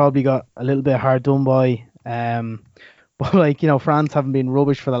 Argentina probably got a little bit hard done by. But France haven't been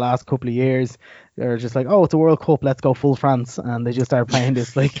rubbish for the last couple of years. They're just like, oh, it's a World Cup, let's go full France, and they just start playing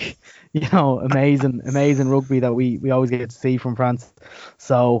this amazing rugby that we always get to see from France.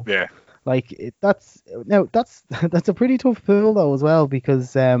 So yeah, that's a pretty tough pool though as well,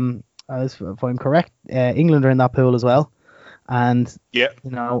 because if I'm correct, England are in that pool as well, and yeah,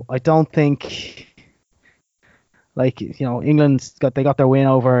 I don't think England got their win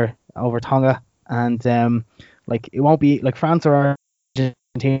over Tonga, and it won't be like France or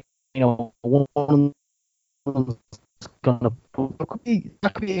Argentina. One that could be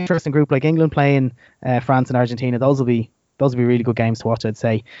an interesting group, like England playing France and Argentina. Those will be really good games to watch, I'd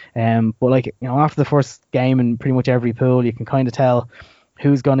say. But after the first game in pretty much every pool, you can kind of tell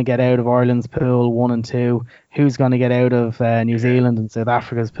who's going to get out of Ireland's pool 1 and 2, who's going to get out of New Zealand and South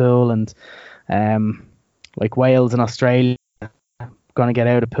Africa's pool, and Wales and Australia going to get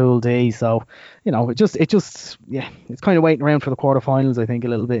out of Pool D. So it's kind of waiting around for the quarterfinals, I think, a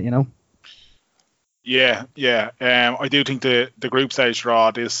little bit. Yeah. I do think the group stage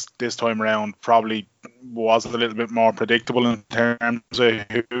draw this time around probably was a little bit more predictable in terms of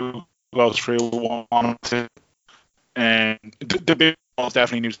who goes through 1 and 2. And the big one is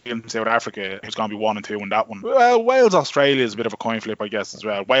definitely New Zealand and South Africa, who's going to be 1 and 2 in that one. Well, Wales Australia is a bit of a coin flip, I guess, as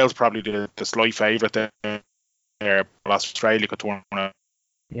well. Wales probably the slight favourite there, but Australia could turn out.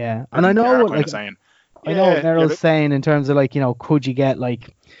 Yeah, and I know what I know what Merrill's saying in terms of could you get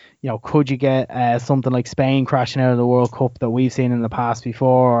something like Spain crashing out of the World Cup that we've seen in the past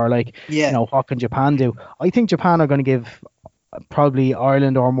before, or what can Japan do? I think Japan are going to give probably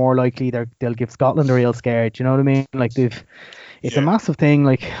Ireland, or more likely they'll give Scotland a real scare. Do you know what I mean? it's a massive thing.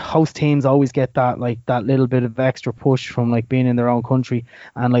 Like host teams always get that little bit of extra push from like being in their own country,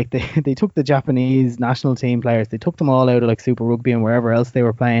 and like they took the Japanese national team players, they took them all out of like Super Rugby and wherever else they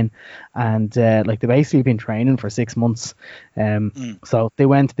were playing, and like they basically been training for 6 months. So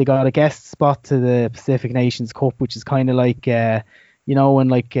they got a guest spot to the Pacific Nations Cup, which is kind of like when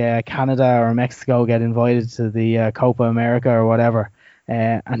like Canada or Mexico get invited to the Copa America or whatever.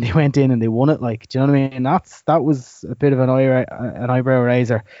 And they went in and they won it. Like, do you know what I mean? That was a bit of an eyebrow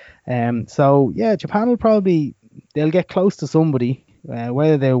raiser. So yeah, Japan they'll get close to somebody.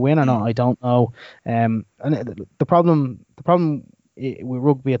 Whether they win or not, I don't know. And the problem with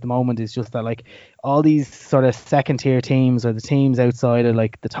rugby at the moment is just that like all these sort of second tier teams or the teams outside of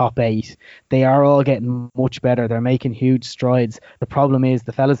like the top 8, they are all getting much better. They're making huge strides. The problem is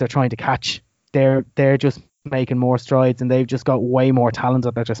the fellas they're trying to catch, they're just making more strides, and they've just got way more talent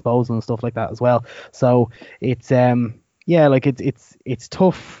at their disposal and stuff like that as well. So it's it's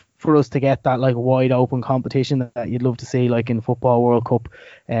tough for us to get that like wide open competition that you'd love to see like in Football World Cup.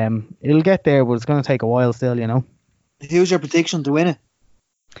 It'll get there, but it's going to take a while still, Who's your prediction to win it?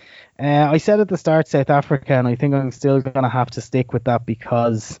 I said at the start South Africa, and I think I'm still going to have to stick with that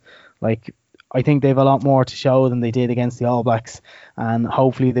because like I think they have a lot more to show than they did against the All Blacks, and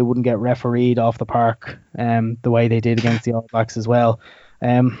hopefully they wouldn't get refereed off the park the way they did against the All Blacks as well.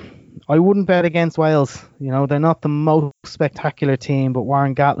 I wouldn't bet against Wales. They're not the most spectacular team, but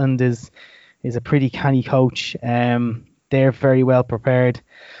Warren Gatland is a pretty canny coach. They're very well prepared,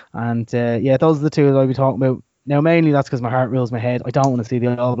 and those are the two that I'll be talking about. Now, mainly that's because my heart rules my head. I don't want to see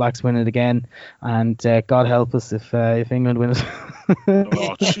the All Blacks win it again, and God help us if England win it.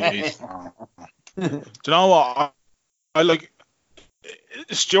 Oh, jeez. Do you know what? I like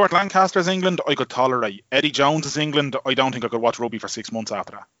Stuart Lancaster's England. I could tolerate. Eddie Jones's England. I don't think I could watch rugby for 6 months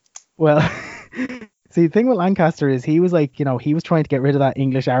after that. Well, see, the thing with Lancaster is he was like, he was trying to get rid of that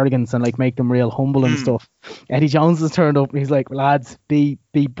English arrogance and like make them real humble and stuff. Eddie Jones has turned up and he's like, lads, be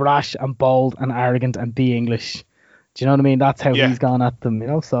brash and bold and arrogant and be English. Do you know what I mean? That's how he's gone at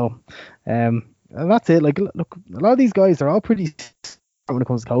them, So, that's it. Like, look, a lot of these guys, they're all pretty when it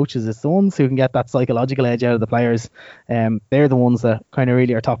comes to coaches. It's the ones who can get that psychological edge out of the players. They're the ones that kind of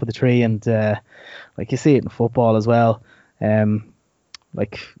really are top of the tree, and like you see it in football as well.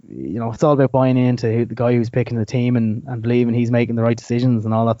 It's all about buying into the guy who's picking the team and believing he's making the right decisions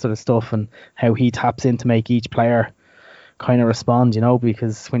and all that sort of stuff, and how he taps in to make each player kind of respond,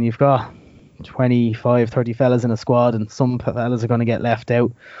 because when you've got 25, 30 fellas in a squad and some fellas are going to get left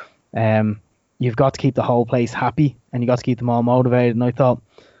out, you've got to keep the whole place happy and you got to keep them all motivated. And I thought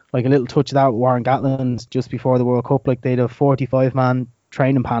like a little touch of that with Warren Gatland just before the World Cup, like they had a 45-man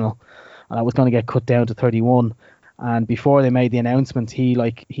training panel and that was going to get cut down to 31. And before they made the announcement,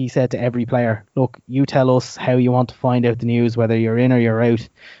 he said to every player, look, you tell us how you want to find out the news, whether you're in or you're out.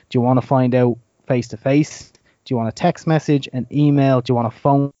 Do you want to find out face to face? Do you want a text message, an email? Do you want a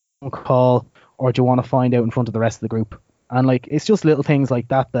phone call? Or do you want to find out in front of the rest of the group? And like, it's just little things like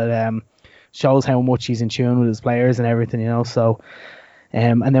that shows how much he's in tune with his players and everything, So,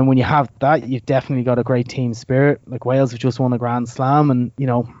 and then when you have that, you've definitely got a great team spirit. Like Wales have just won a Grand Slam, and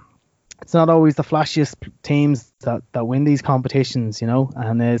it's not always the flashiest teams that win these competitions,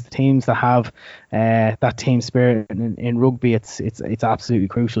 And there's the teams that have that team spirit in rugby. It's absolutely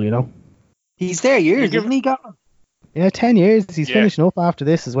crucial, He's there years, isn't he, Gavin? Yeah, 10 years. He's finishing up after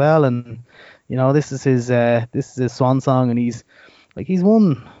this as well, and this is his swan song, and he's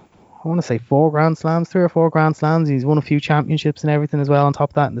won, I want to say 3 or 4 Grand Slams. He's won a few championships and everything as well on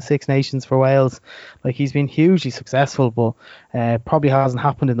top of that in the Six Nations for Wales. Like, he's been hugely successful, but probably hasn't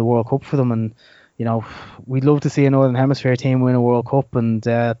happened in the World Cup for them. And, we'd love to see a Northern Hemisphere team win a World Cup. And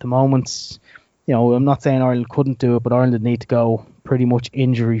at the moment, I'm not saying Ireland couldn't do it, but Ireland need to go pretty much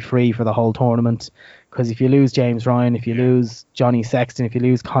injury-free for the whole tournament. Because if you lose James Ryan, if you lose Johnny Sexton, if you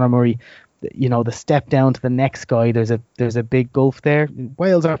lose Conor Murray, the step down to the next guy, there's a big gulf there.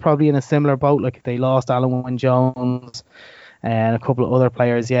 Wales are probably in a similar boat, like if they lost Alan Wynne-Jones and a couple of other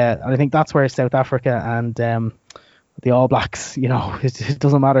players, and I think that's where South Africa and the All Blacks, it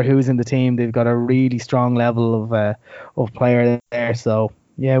doesn't matter who's in the team, they've got a really strong level of player there. So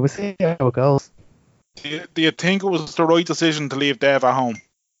we'll see how it goes. Do you think it was the right decision to leave Dev at home?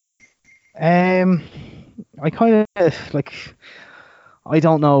 I kind of I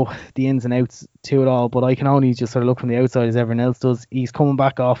don't know the ins and outs to it all, but I can only just sort of look from the outside as everyone else does. He's coming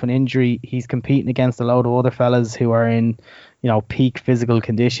back off an injury. He's competing against a load of other fellas who are in, peak physical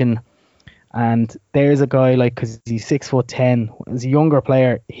condition. And there's a guy, because he's 6'10", as a younger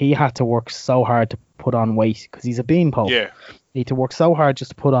player, he had to work so hard to put on weight because he's a beanpole. Yeah. He had to work so hard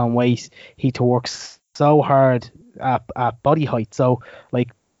just to put on weight. He had to work so hard at body height. So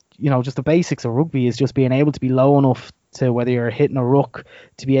like, just the basics of rugby is just being able to be low enough to, whether you're hitting a ruck,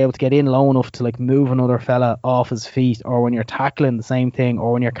 to be able to get in low enough to like move another fella off his feet, or when you're tackling, the same thing,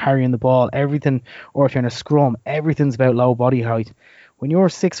 or when you're carrying the ball, everything, or if you're in a scrum, everything's about low body height. When you're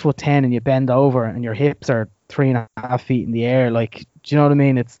 6'10" and you bend over and your hips are 3.5 feet in the air, like, do you know what I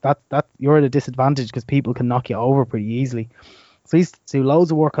mean? It's that you're at a disadvantage because people can knock you over pretty easily. So he's do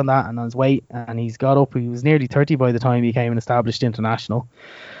loads of work on that and on his weight, and he's got up. He was nearly 30 by the time he became an established international.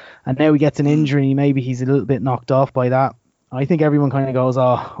 And now he gets an injury, maybe he's a little bit knocked off by that. I think everyone kind of goes,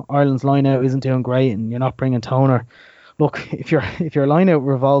 oh, Ireland's line-out isn't doing great and you're not bringing toner. Look, if your line-out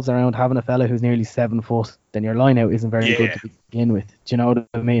revolves around having a fella who's nearly 7 foot, then your line-out isn't very good to begin with. Do you know what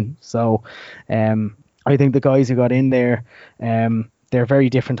I mean? So I think the guys who got in there, they're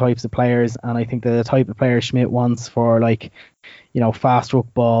very different types of players, and I think the type of player Schmidt wants for, like, fast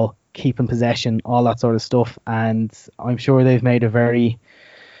ruck ball, keeping possession, all that sort of stuff. And I'm sure they've made a very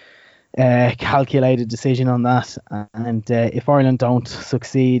calculated decision on that, and if Ireland don't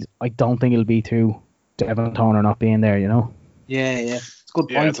succeed, I don't think it'll be through Devon Toner not being there. Yeah, it's a good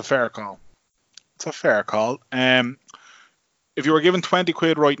point. Yeah, it's a fair call. If you were given 20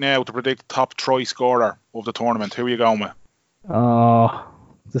 quid right now to predict top try scorer of the tournament, who are you going with?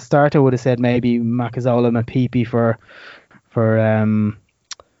 The starter would have said maybe Makazola Mapipi for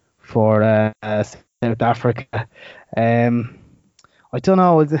South Africa. I don't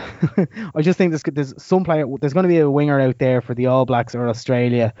know. I just think there's some player. There's going to be a winger out there for the All Blacks or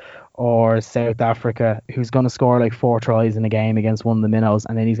Australia or South Africa who's going to score like 4 tries in a game against one of the minnows,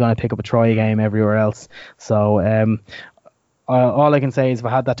 and then he's going to pick up a try game everywhere else. So all I can say is if I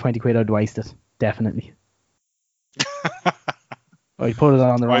had that 20 quid, I'd waste it. Definitely. I put it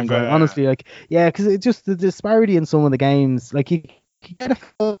on the wrong guy. Honestly, because it's just the disparity in some of the games. Like, you get a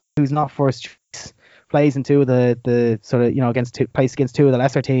fella who's not first choice, plays in two of the sort of, plays against two of the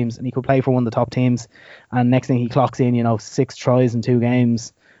lesser teams, and he could play for one of the top teams, and next thing he clocks in 6 tries in 2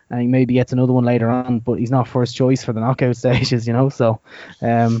 games, and he maybe gets another one later on, but he's not first choice for the knockout stages, so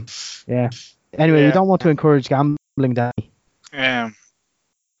anyway, we don't want to encourage gambling, Danny.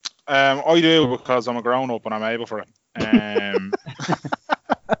 I do, because I'm a grown up and I'm able for it.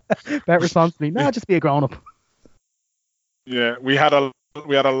 Bet responsibly. No, just be a grown up. Yeah, we had a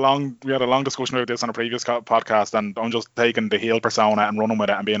long discussion about this on a previous podcast, and I'm just taking the heel persona and running with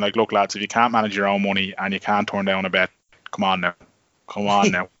it and being like, look, lads, if you can't manage your own money and you can't turn down a bet, come on now.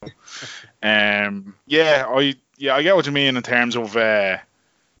 I get what you mean in terms of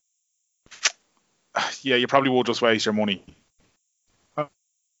you probably would just waste your money.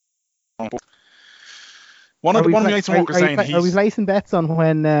 One of the mates from work is saying are we placing bets on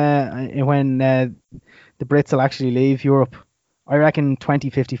when the Brits will actually leave Europe? I reckon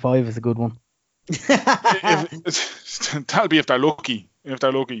 2055 is a good one. That'll be if they're lucky.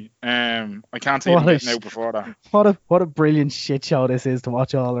 I can't see them getting out before that. What a brilliant shit show this is to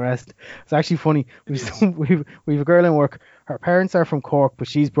watch all the rest. It's actually funny. We've a girl in work. Her parents are from Cork, but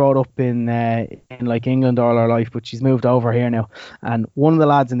she's brought up in like England all her life, but she's moved over here now. And one of the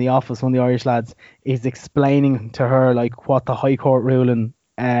lads in the office, one of the Irish lads, is explaining to her like what the High Court ruling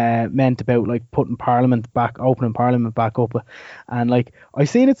meant about like opening Parliament back up, and like I've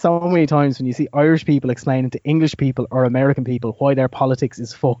seen it so many times when you see Irish people explaining to English people or American people why their politics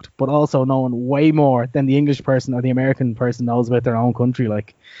is fucked, but also knowing way more than the English person or the American person knows about their own country.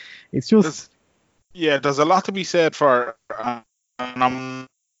 Like, it's just there's a lot to be said for, and I'm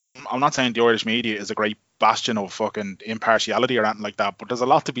not saying the Irish media is a great bastion of fucking impartiality or anything like that, but there's a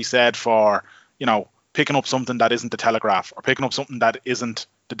lot to be said for picking up something that isn't the Telegraph or picking up something that isn't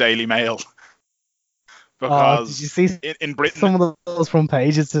the Daily Mail. Because did you see in Britain, some of those front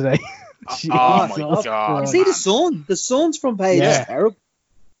pages today? Oh my god! See the Sun. The Sun's front page is terrible.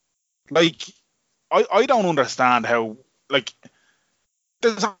 Like, I don't understand how, like,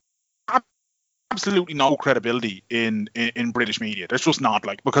 there's absolutely no credibility in British media. There's just not,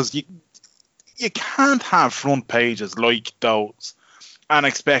 like, because you can't have front pages like those and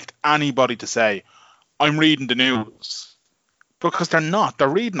expect anybody to say, I'm reading the news, because they're not. They're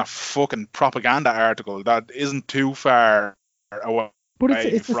reading a fucking propaganda article that isn't too far away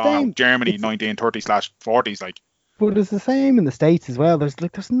from Germany 1930s/40s. Like, but it's the same in the States as well.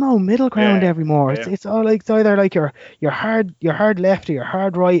 There's no middle ground anymore. Yeah. It's all like, it's either like you're hard left or you're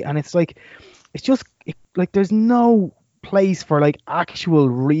hard right, and it's like, it's just like there's no place for like actual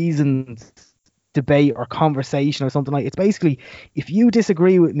reasons, debate or conversation or something. Like, it's basically, if you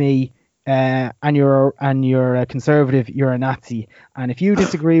disagree with me, and you're a conservative, you're a Nazi. And if you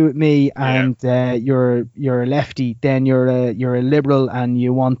disagree with me and you're a lefty, then you're a liberal, and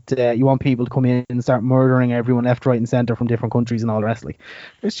you want people to come in and start murdering everyone left, right, and centre from different countries and all the rest. Like,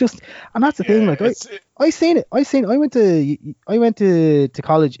 it's just, and that's the thing. Like, I seen it. I went to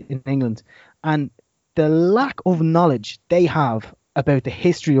college in England, and the lack of knowledge they have about the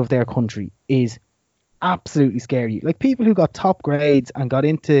history of their country is absolutely scary. Like, people who got top grades and got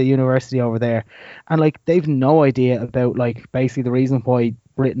into university over there, and like, they've no idea about like basically the reason why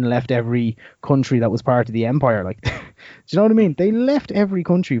Britain left every country that was part of the empire. Like, do you know what I mean? They left every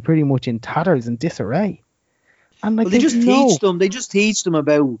country pretty much in tatters and disarray. And like, well, they just teach them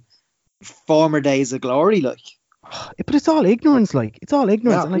about former days of glory, like. But it's all ignorance, like, it's all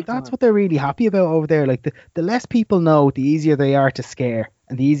ignorance, Yeah, and like, that's what they're really happy about over there. Like, the less people know, the easier they are to scare,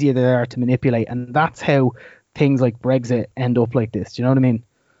 and the easier they are to manipulate, and that's how things like Brexit end up like this. Do you know what I mean?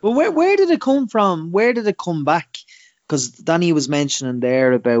 Well, where did it come from? Where did it come back? Because Danny was mentioning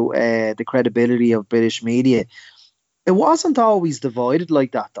there about the credibility of British media. It wasn't always divided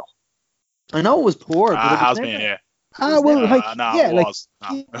like that, though. I know it was poor, but it has never, been, yeah. Well, like, no, yeah, it like, was.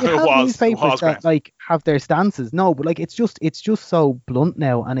 No. you It have was. newspapers that like have their stances. No, but like, it's just so blunt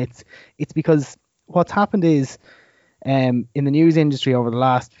now, and it's because what's happened is, in the news industry over the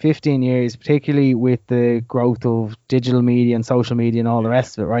last 15 years, particularly with the growth of digital media and social media and all the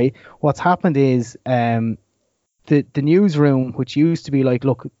rest of it, right? What's happened is, the newsroom, which used to be like,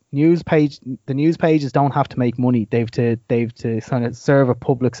 look, the news pages don't have to make money. They've to kind of serve a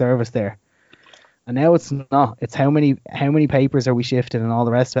public service there. And now it's not. It's how many papers are we shifting and all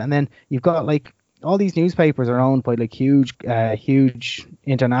the rest of it. And then you've got like, all these newspapers are owned by like huge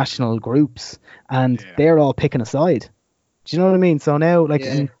international groups, and they're all picking a side. Do you know what I mean? So now, like,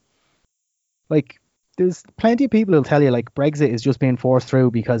 and, like, there's plenty of people who'll tell you like Brexit is just being forced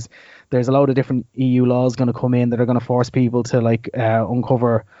through because there's a load of different EU laws going to come in that are going to force people to like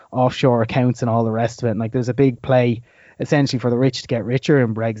uncover offshore accounts and all the rest of it. And like, there's a big play essentially for the rich to get richer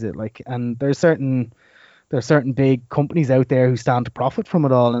in Brexit. Like, and there's certain big companies out there who stand to profit from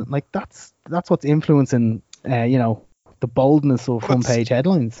it all, and like, that's what's influencing the boldness of front page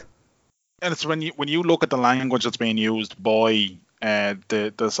headlines. And it's when you look at the language that's being used by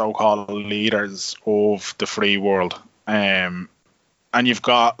the so-called leaders of the free world, and you've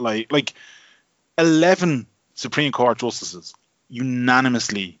got like 11 Supreme Court justices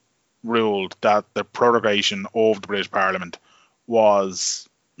unanimously ruled that the prorogation of the British Parliament was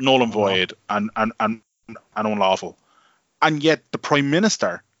null and void and unlawful, and yet the Prime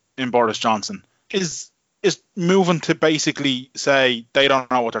Minister in Boris Johnson is moving to basically say they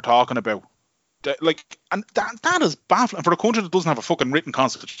don't know what they're talking about. And that is baffling for a country that doesn't have a fucking written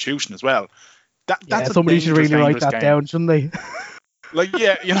constitution as well. That's somebody should really write that down, shouldn't they? Like,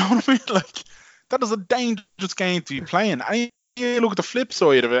 yeah, you know what I mean? Like, that is a dangerous game to be playing. And you look at the flip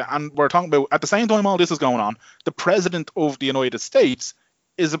side of it, and we're talking about, at the same time all this is going on, the President of the United States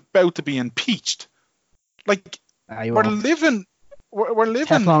is about to be impeached. Like, we're living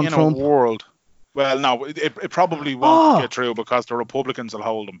Teflon in Trump. a world. Well, no, it probably won't get through because the Republicans will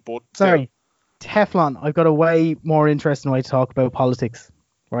hold them. But sorry, Teflon. I've got a way more interesting way to talk about politics.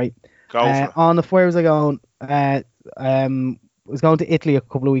 Right. Go for it. On the where was I going? I was going to Italy a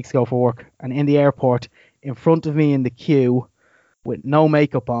couple of weeks ago for work, and in the airport, in front of me in the queue, with no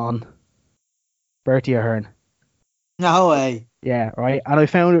makeup on, Bertie Ahern. No way. Yeah, right. And I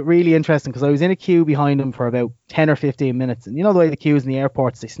found it really interesting because I was in a queue behind him for about 10 or 15 minutes. And you know the way the queues in the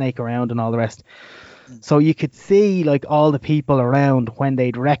airports, they snake around and all the rest. So you could see like all the people around when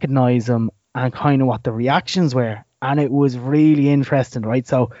they'd recognize him and kind of what the reactions were. And it was really interesting, right?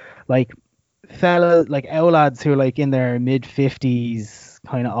 So like fellas, like our lads who are like in their mid 50s,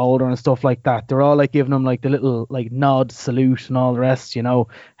 kind of older and stuff like that, they're all like giving him like the little like nod, salute and all the rest, you know,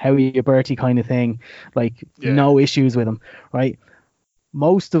 how are you Bertie kind of thing, like no issues with him, right?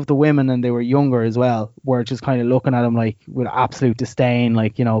 Most of the women, and they were younger as well, were just kind of looking at him like with absolute disdain,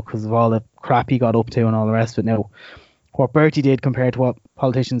 like, you know, because of all the crap he got up to and all the rest of it. Now, what Bertie did compared to what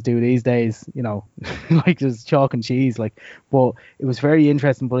politicians do these days, you know, like just chalk and cheese, like, but it was very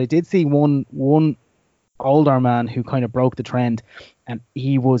interesting. But I did see one older man who kind of broke the trend, and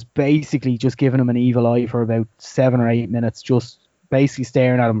he was basically just giving him an evil eye for about 7 or 8 minutes, just basically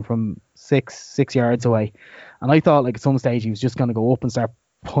staring at him from six yards away. And I thought like at some stage he was just going to go up and start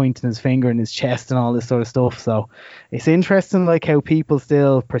pointing his finger in his chest and all this sort of stuff. So it's interesting like how people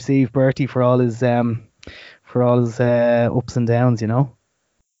still perceive Bertie for all his ups and downs, you know.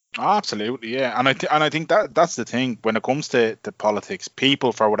 Absolutely, yeah. And I think that's the thing when it comes to politics.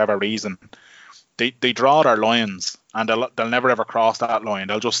 People, for whatever reason, they draw their lines, and they'll never ever cross that line.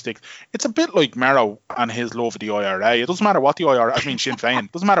 They'll just stick. It's a bit like Merrow and his love of the IRA. It doesn't matter what the IRA, I mean Sinn Féin,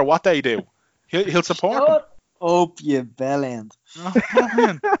 it doesn't matter what they do. He'll support them. Shut up, you bellend. Oh,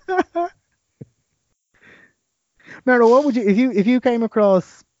 man. Mero, what would you if you came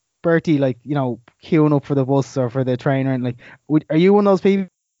across Bertie, like, you know, queuing up for the bus or for the trainer, and like, are you one of those people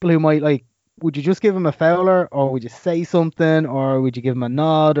who might, like, would you just give him a fowler, or would you say something, or would you give him a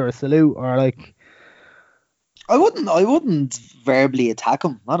nod or a salute, or like? I wouldn't verbally attack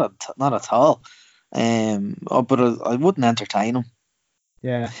him, not at all. But I wouldn't entertain him.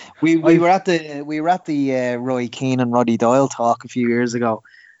 Yeah, we were at the Roy Keane and Roddy Doyle talk a few years ago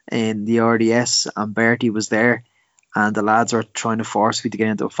in the RDS, and Bertie was there, and the lads were trying to force me to get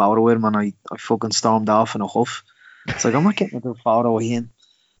into a photo with him, and I fucking stormed off in a huff. It's like, I'm not getting into a photo with him.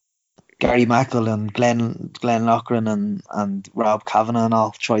 Gary Mackle and Glenn Loughran and Rob Kavanagh and all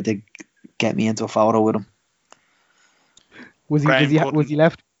tried to get me into a photo with him. Was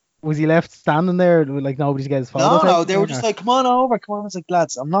he left standing there like nobody's getting his photo? No, they were just like, come on over. I was like,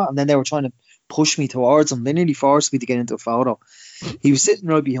 lads, I'm not. And then they were trying to push me towards him. They nearly forced me to get into a photo. He was sitting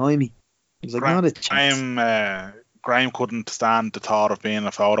right behind me. He was like, not a chance. Graham couldn't stand the thought of being in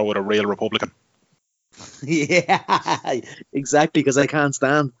a photo with a real Republican. Yeah, exactly, because I can't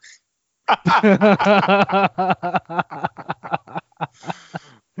stand.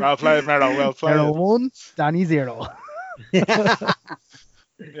 Well played, Merrow. Well played. Merrow 1, Danny 0.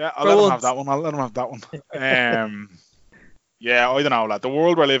 Yeah, I'll let him have that one. Yeah, I don't know, lad. The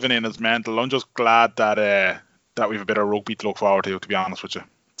world we're living in is mental. I'm just glad that we've a bit of rugby to look forward to be honest with you.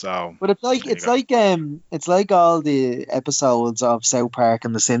 So, but it's like all the episodes of South Park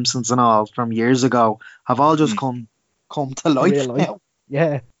and The Simpsons and all from years ago have all just come to life now.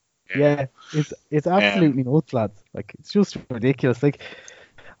 Yeah. It's absolutely nuts, lads. Like, it's just ridiculous. Like,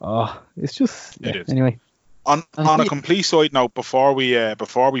 it's just anyway. On a complete side note, before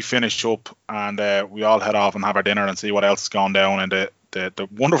we finish up and we all head off and have our dinner and see what else is going down in the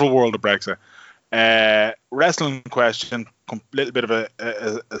wonderful world of Brexit. Wrestling question, little bit of a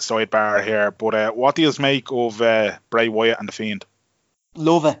sidebar here, but what do you make of Bray Wyatt and The Fiend?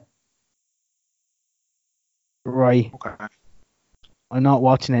 Love it. Right. Okay. I'm not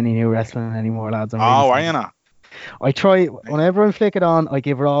watching any new wrestling anymore, lads. Are you not? I try, whenever I flick it on, I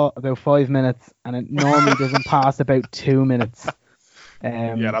give it all about 5 minutes, and it normally doesn't pass about 2 minutes.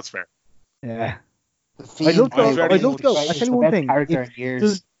 Yeah, that's fair. Yeah. I'd love to go. I'll tell you one thing.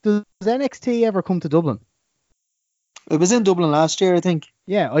 Does NXT ever come to Dublin? It was in Dublin last year, I think.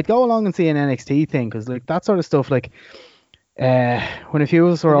 Yeah, I'd go along and see an NXT thing, because like that sort of stuff, like when a few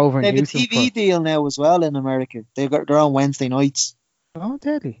of us were over in Houston. They have a TV deal now as well in America. They're on Wednesday nights. Oh,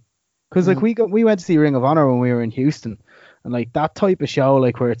 deadly. Because like we went to see Ring of Honor when we were in Houston, and like that type of show,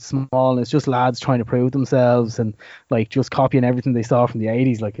 like where it's small and it's just lads trying to prove themselves and like just copying everything they saw from the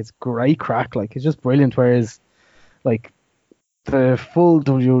 80s, like it's great crack, like it's just brilliant. Whereas like the full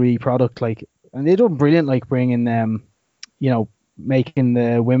WWE product, like, and they done brilliant, like bringing making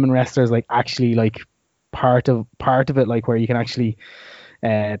the women wrestlers like actually like part of it, like where you can actually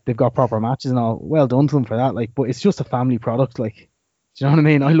they've got proper matches and all. Well done to them for that, like, but it's just a family product, like. Do you know what I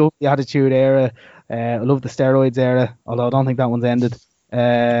mean? I love the Attitude Era. I love the Steroids Era, although I don't think that one's ended.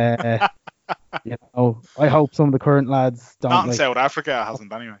 I hope some of the current lads don't. Not in South Africa, it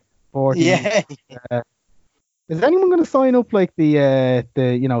hasn't anyway. 40. Yeah. Is anyone going to sign up like the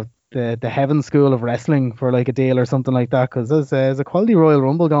Heaven School of Wrestling for like a deal or something like that? Because there's a quality Royal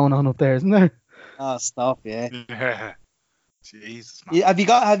Rumble going on up there, isn't there? Oh, stop! Yeah. Yeah. Jesus. Man.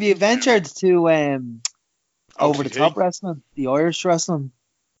 Have you ventured to over the top wrestling, the Irish wrestling?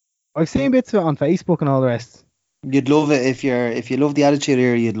 I've seen bits of it on Facebook and all the rest. You'd love it if you love the Attitude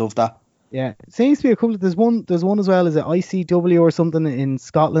Era. You'd love that. Yeah, it seems to be a couple. There's one as well. Is it ICW or something in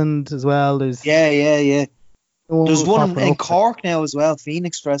Scotland as well? There's yeah. There's one in Cork now as well.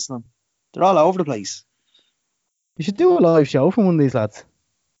 Phoenix Wrestling. They're all over the place. You should do a live show from one of these lads.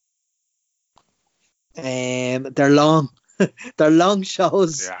 They're long. They're long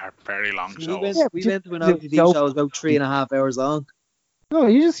shows. They are very long shows. We went to an OTT show about 3.5 hours long. No,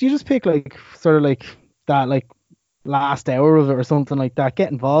 you just pick like sort of like that, like last hour of it or something like that.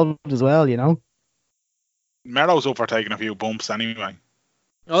 Get involved as well, you know. Merrow's up for taking a few bumps anyway.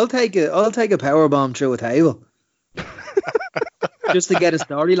 I'll take a power bomb through a table. Just to get a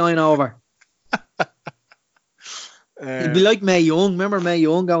storyline over. It'd be like Mae Young. Remember Mae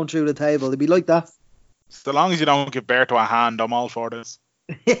Young going through the table? It'd be like that. So long as you don't give birth to a hand, I'm all for this.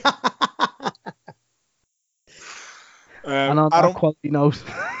 And on that quality note.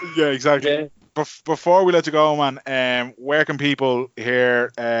 Yeah, exactly. Yeah. Before we let you go, man, where can people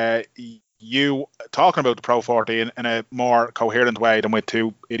hear you talking about the Pro 14 in a more coherent way than with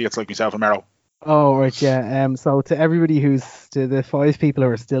two idiots like myself and Mero. Oh, right, yeah. So to everybody to the 5 people who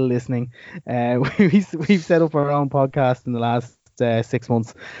are still listening, we've set up our own podcast in the last 6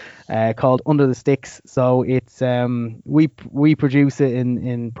 months, called Under the Sticks. So it's we produce it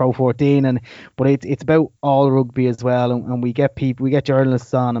in Pro 14, but it's about all rugby as well, and we get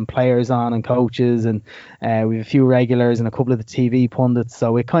journalists on and players on and coaches, and we have a few regulars and a couple of the TV pundits.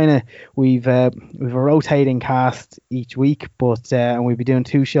 So it kind of we've a rotating cast each week, but and we'll be doing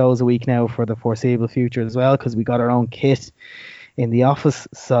 2 shows a week now for the foreseeable future as well, because we got our own kit in the office.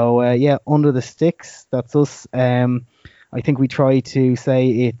 So yeah, Under the Sticks, that's us. I think we try to say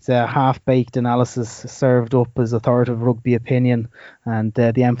it's a half-baked analysis served up as authoritative rugby opinion, and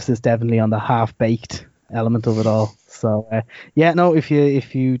the emphasis definitely on the half-baked element of it all. So yeah, no, if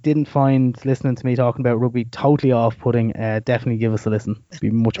you didn't find listening to me talking about rugby totally off-putting, definitely give us a listen. It'd be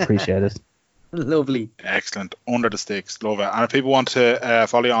much appreciated. Lovely. Excellent. Under the Sticks. Love it. And if people want to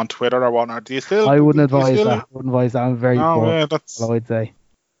follow you on Twitter or whatnot, do you still? I wouldn't advise that. I'm very poor. Yeah, that's. I'd say.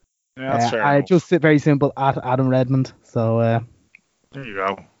 Yeah, that's fair enough. Just very simple at Adam Redmond. So there you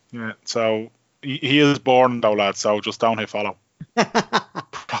go. Yeah. So he is born though, lad. So just don't hit follow.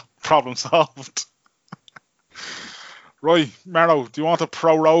 Problem solved. Right, Mero, do you want to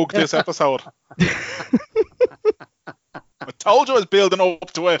prorogue this episode? I told you I was building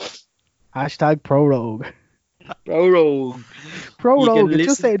up to it. Hashtag prorogue. Prorogue. Prorogue.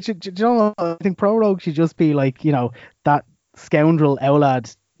 Just say, do you know what? I think prorogue should just be like, that scoundrel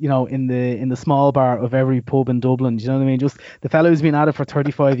Owlad, in the small bar of every pub in Dublin. Do you know what I mean? Just the fellow who's been at it for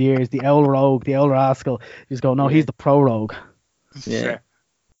 35 years, the owl rogue, the owl rascal. You just go, no, he's the prorogue. Yeah.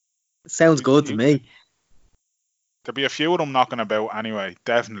 Sounds good to me. There'll be a few of them knocking about anyway,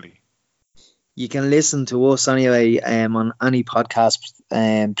 definitely. You can listen to us anyway on any podcast.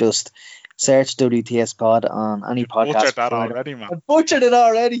 Just search WTS Pod on any podcast. Butchered that already, man. I butchered it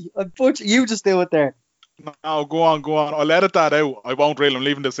already. You just do it there. No, go on. I'll edit that out. I won't really. I'm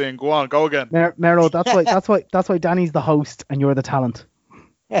leaving this in. Go on, go again. Mero, that's why Danny's the host and you're the talent.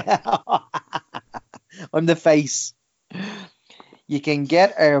 I'm the face. You can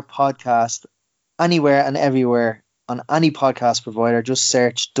get our podcast anywhere and everywhere on any podcast provider. Just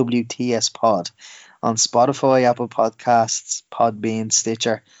search WTS Pod on Spotify, Apple Podcasts, Podbean,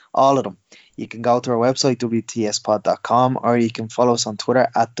 Stitcher, all of them. You can go to our website, WTSpod.com, or you can follow us on Twitter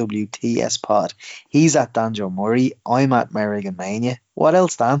at WTSpod. He's at Danjo Murray. I'm at Merrigan Mania. What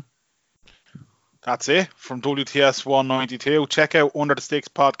else, Dan? That's it from WTS 192. Check out Under the Sticks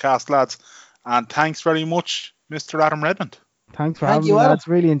podcast, lads. And thanks very much, Mr. Adam Redmond. Thanks for having me, lads.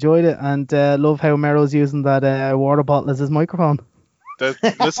 Really enjoyed it. And love how Mero's using that water bottle as his microphone.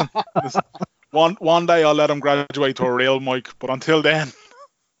 Listen. One day I'll let him graduate to a real mic. But until then...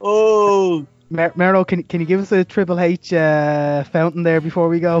 Oh, Mero, can you give us a Triple H fountain there before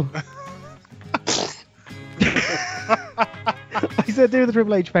we go? I said do the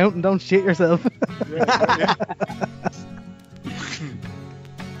Triple H fountain, don't shit yourself. Yeah.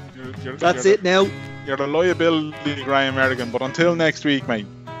 That's it now. You're the liability, Graham Merrigan. But until next week, mate.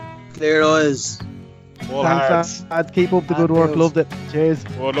 Clear eyes. Thanks, lads. Keep up the good work. Loved it. Cheers.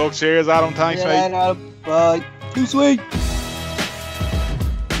 Well, look, cheers, Adam. Thanks, mate. Bye. Too sweet.